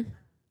 Mm-hmm.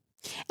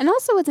 And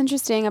also what's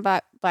interesting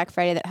about Black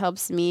Friday that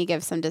helps me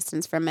give some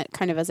distance from it,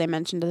 kind of as I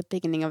mentioned at the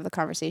beginning of the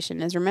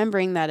conversation, is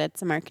remembering that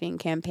it's a marketing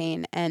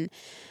campaign. And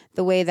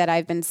the way that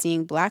I've been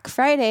seeing Black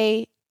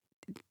Friday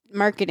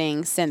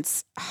marketing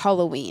since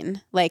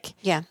Halloween,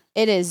 it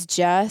is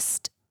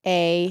just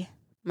a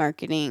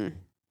marketing.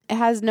 It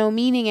has no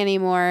meaning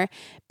anymore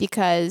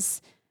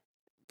because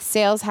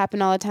sales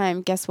happen all the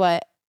time. Guess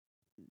what?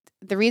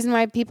 The reason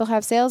why people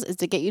have sales is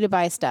to get you to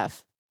buy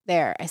stuff.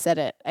 There, I said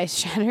it. I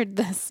shattered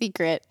the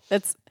secret.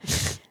 That's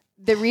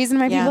the reason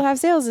why people have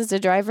sales is to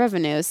drive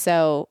revenue.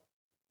 So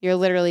you're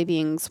literally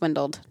being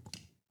swindled.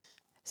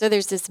 So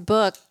there's this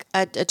book,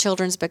 a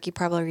children's book. You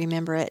probably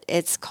remember it.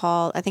 It's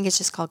called, I think it's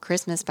just called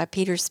Christmas by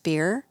Peter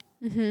Spear.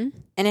 Mm-hmm.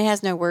 And it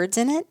has no words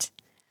in it.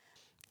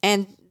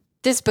 And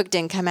this book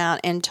didn't come out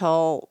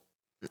until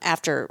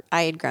after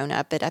I had grown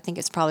up, but I think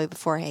it's probably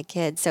before I had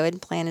kids. So it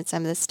implanted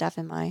some of this stuff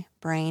in my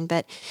brain.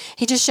 But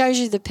he just shows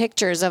you the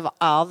pictures of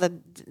all the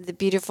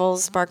beautiful,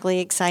 sparkly,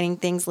 exciting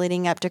things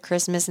leading up to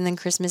Christmas and then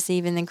Christmas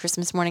Eve and then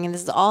Christmas morning. And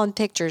this is all in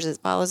pictures as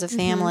well as a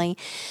family.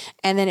 Mm-hmm.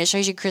 And then it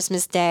shows you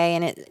Christmas Day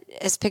and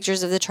it's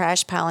pictures of the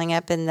trash piling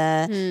up and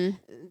the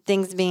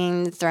things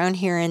being thrown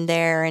here and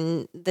there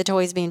and the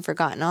toys being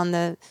forgotten on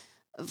the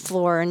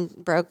floor and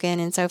broken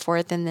and so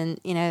forth. And then,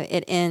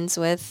 it ends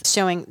with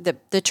showing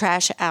the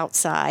trash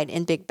outside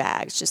in big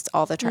bags, just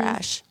all the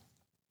trash.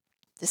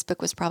 This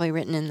book was probably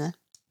written in the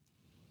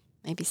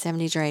maybe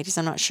 70s or 80s.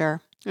 I'm not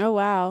sure. Oh,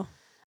 wow.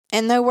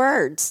 And no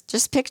words,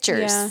 just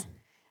pictures. Yeah.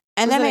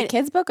 And was that a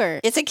kid's book or?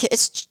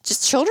 It's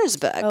just children's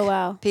book. Oh,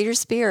 wow. Peter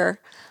Spear.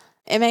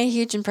 It made a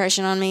huge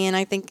impression on me. And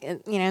I think,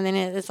 then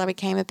as I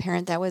became a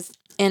parent, that was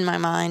in my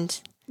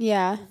mind.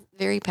 Yeah.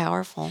 Very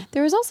powerful.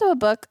 There was also a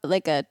book,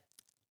 like a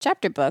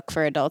chapter book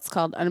for adults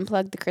called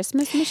Unplug the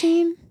Christmas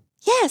Machine.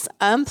 Yes,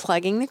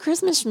 Unplugging the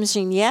Christmas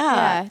Machine.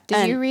 Yeah.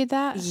 Did you read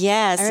that?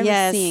 Yes, I remember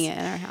yes. seeing it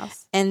in our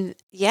house. And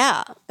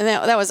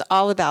that was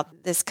all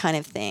about this kind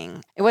of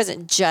thing. It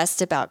wasn't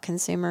just about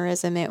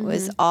consumerism. It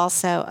was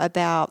also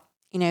about,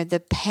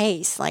 the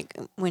pace. Like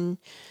when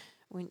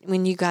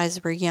you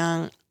guys were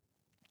young,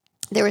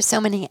 there were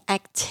so many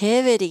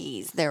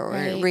activities. There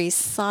were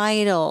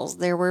recitals.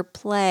 There were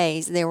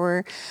plays. There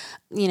were,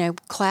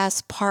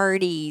 class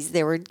parties.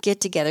 There were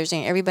get-togethers.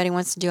 And everybody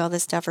wants to do all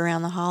this stuff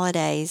around the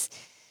holidays.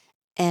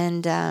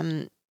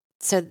 And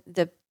so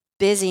the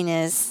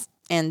busyness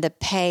and the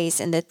pace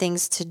and the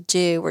things to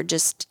do were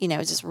just,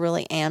 just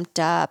really amped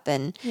up.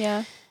 And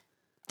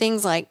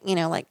things like,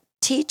 like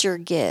teacher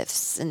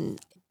gifts and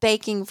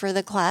baking for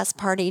the class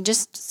party,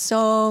 just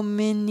so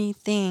many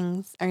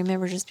things. I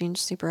remember just being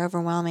super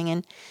overwhelming.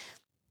 And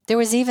there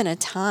was even a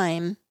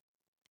time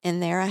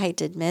in there, I hate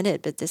to admit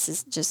it, but this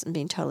is just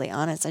being totally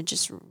honest, I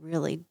just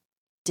really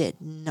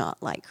did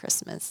not like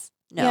Christmas.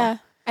 No. Yeah,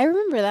 I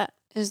remember that.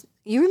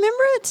 You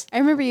remember it? I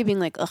remember you being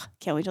like, ugh,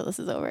 can't wait till this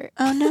is over.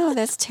 Oh, no,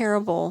 that's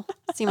terrible.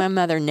 See, my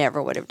mother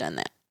never would have done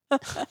that.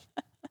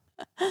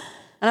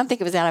 I don't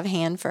think it was out of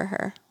hand for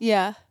her.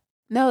 Yeah.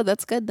 No,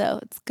 that's good, though.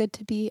 It's good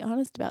to be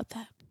honest about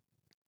that.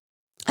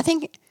 I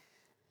think,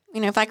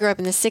 if I grew up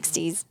in the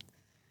 60s,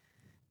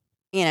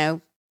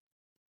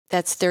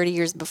 that's 30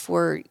 years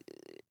before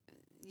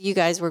you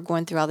guys were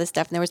going through all this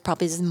stuff. And there was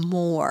probably just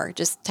more.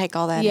 Just take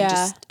all that and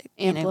just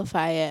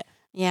amplify it.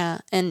 Yeah.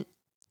 And,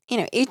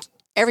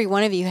 every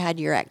one of you had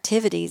your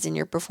activities and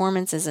your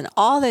performances and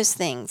all those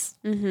things.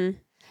 Mm-hmm.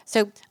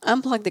 So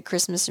Unplug the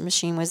Christmas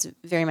Machine was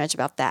very much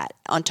about that,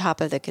 on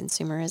top of the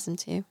consumerism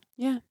too.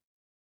 Yeah.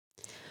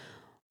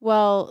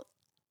 Well,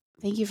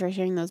 thank you for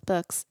sharing those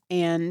books.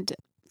 And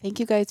thank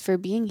you guys for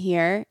being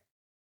here.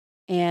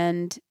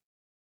 And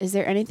is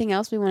there anything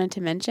else we wanted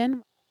to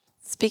mention?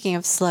 Speaking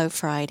of Slow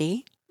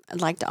Friday, I'd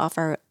like to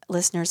offer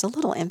listeners a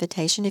little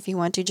invitation if you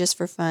want to, just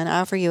for fun. I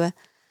offer you a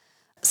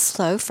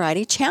Slow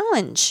Friday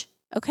challenge.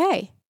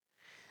 Okay.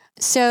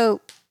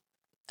 So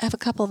I have a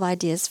couple of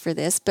ideas for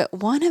this, but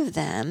one of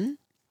them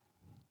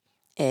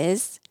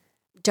is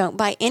don't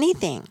buy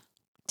anything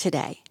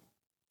today.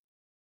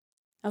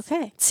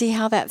 Okay. See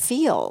how that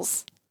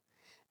feels.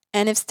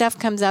 And if stuff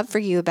comes up for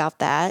you about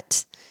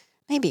that,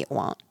 maybe it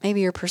won't.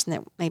 Maybe you're a person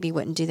that maybe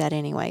wouldn't do that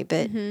anyway.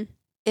 But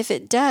if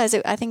it does,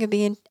 I think it'd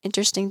be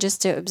interesting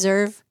just to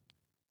observe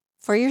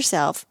for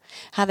yourself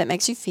how that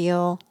makes you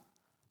feel,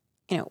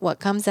 what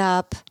comes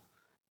up.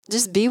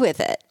 Just be with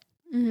it.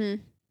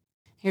 Mm-hmm.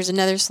 Here's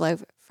another Slow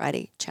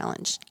Friday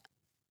challenge.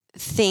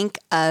 Think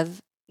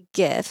of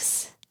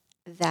gifts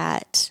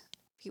that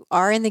you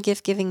are in the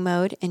gift-giving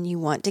mode and you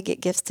want to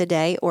get gifts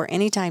today or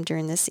anytime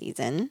during the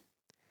season.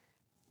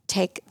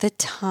 Take the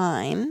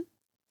time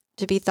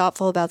to be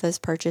thoughtful about those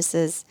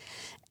purchases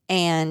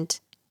and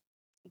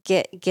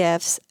get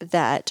gifts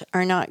that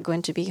are not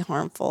going to be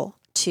harmful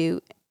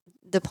to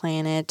the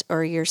planet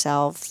or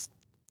yourself,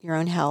 your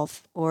own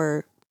health,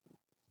 or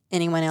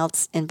anyone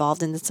else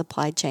involved in the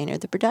supply chain or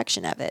the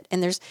production of it.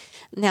 And there's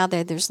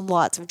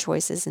lots of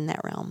choices in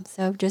that realm.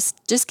 So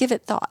just give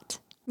it thought.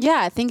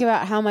 Yeah, think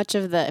about how much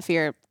of if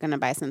you're going to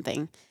buy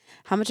something,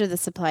 how much of the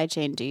supply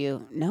chain do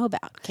you know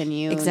about? Can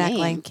you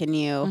name? Can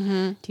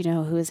you, do you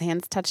know whose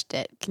hands touched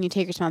it? Can you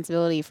take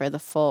responsibility for the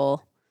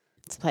full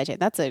supply chain?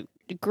 That's a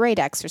great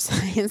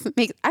exercise.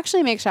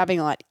 Actually makes shopping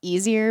a lot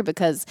easier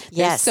because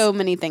there's so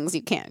many things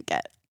you can't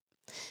get.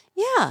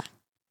 Yeah.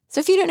 So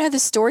if you don't know the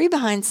story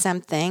behind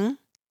something,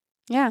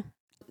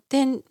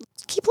 then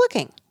keep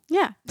looking.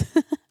 Yeah.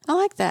 I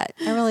like that.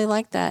 I really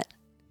like that.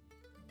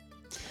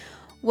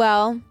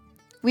 Well,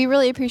 we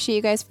really appreciate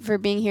you guys for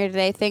being here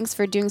today. Thanks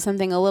for doing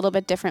something a little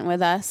bit different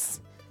with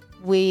us.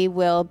 We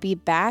will be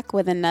back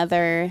with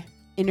another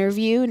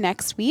interview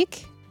next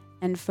week.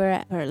 And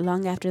for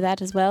long after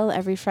that as well,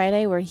 every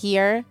Friday we're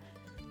here.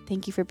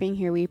 Thank you for being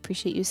here. We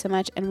appreciate you so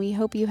much. And we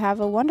hope you have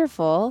a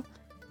wonderful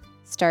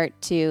start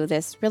to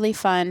this really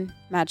fun,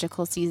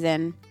 magical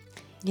season.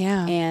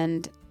 Yeah.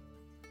 And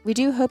we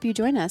do hope you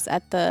join us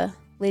at the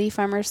Lady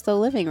Farmer Slow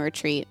Living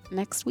Retreat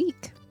next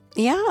week.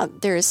 Yeah,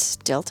 there is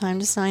still time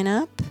to sign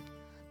up.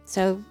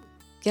 So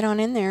get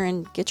on in there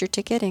and get your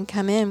ticket and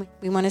come in.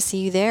 We want to see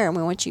you there, and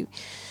we want you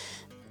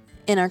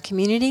in our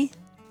community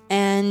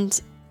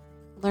and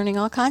learning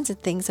all kinds of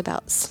things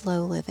about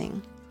slow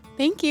living.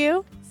 Thank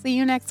you. See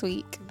you next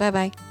week.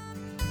 Bye-bye.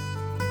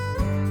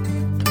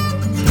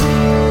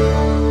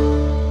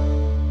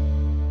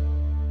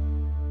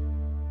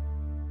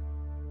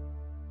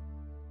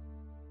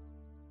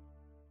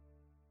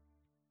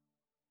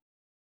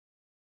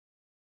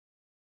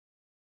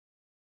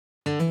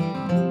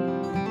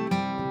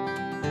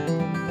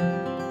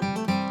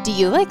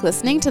 Do you like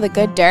listening to The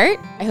Good Dirt?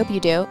 I hope you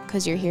do,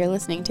 because you're here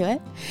listening to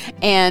it.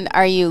 And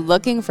are you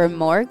looking for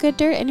more good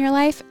dirt in your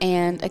life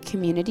and a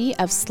community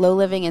of slow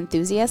living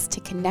enthusiasts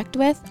to connect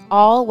with,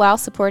 all while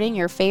supporting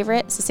your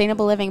favorite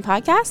sustainable living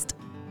podcast?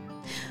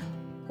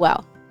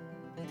 Well,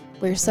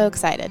 we're so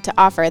excited to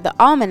offer the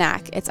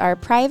Almanac. It's our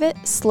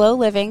private, slow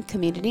living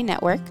community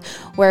network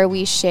where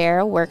we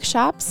share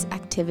workshops,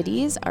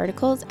 activities,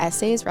 articles,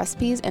 essays,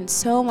 recipes, and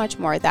so much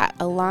more that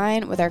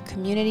align with our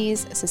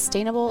community's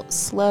sustainable,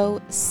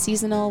 slow,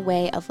 seasonal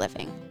way of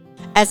living.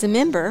 As a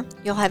member,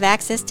 you'll have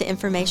access to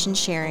information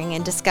sharing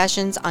and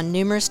discussions on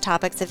numerous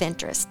topics of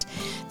interest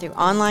through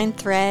online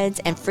threads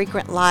and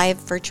frequent live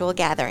virtual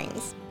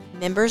gatherings.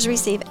 Members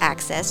receive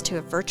access to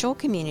a virtual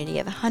community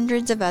of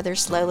hundreds of other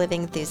slow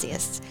living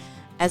enthusiasts,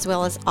 as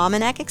well as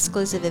Almanac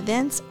exclusive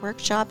events,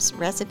 workshops,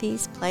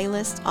 recipes,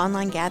 playlists,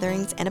 online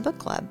gatherings, and a book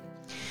club.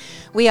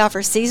 We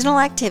offer seasonal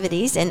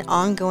activities and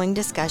ongoing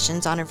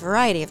discussions on a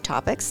variety of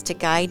topics to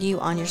guide you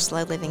on your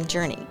slow living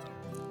journey.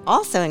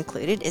 Also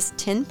included is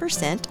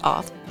 10%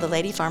 off the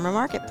Lady Farmer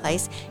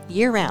Marketplace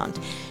year-round,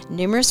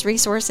 numerous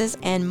resources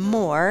and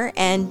more,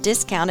 and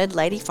discounted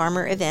Lady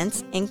Farmer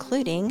events,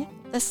 including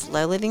the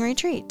Slow Living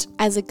Retreat.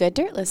 As a Good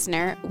Dirt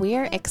listener, we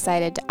are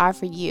excited to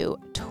offer you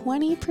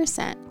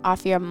 20%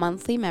 off your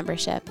monthly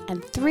membership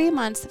and 3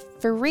 months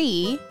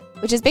free,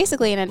 which is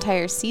basically an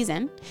entire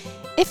season,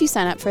 if you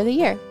sign up for the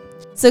year.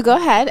 So go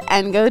ahead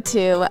and go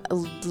to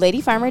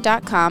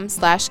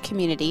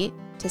ladyfarmer.com/community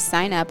to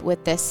sign up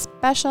with this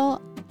special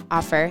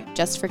offer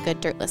just for Good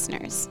Dirt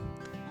listeners.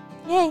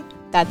 Yay!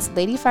 That's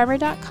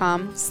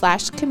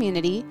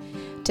ladyfarmer.com/community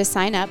to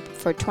sign up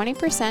for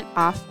 20%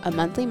 off a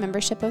monthly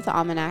membership of the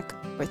Almanac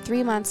or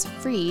 3 months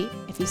free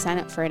if you sign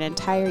up for an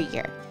entire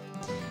year.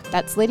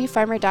 That's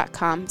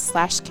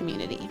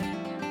ladyfarmer.com/community.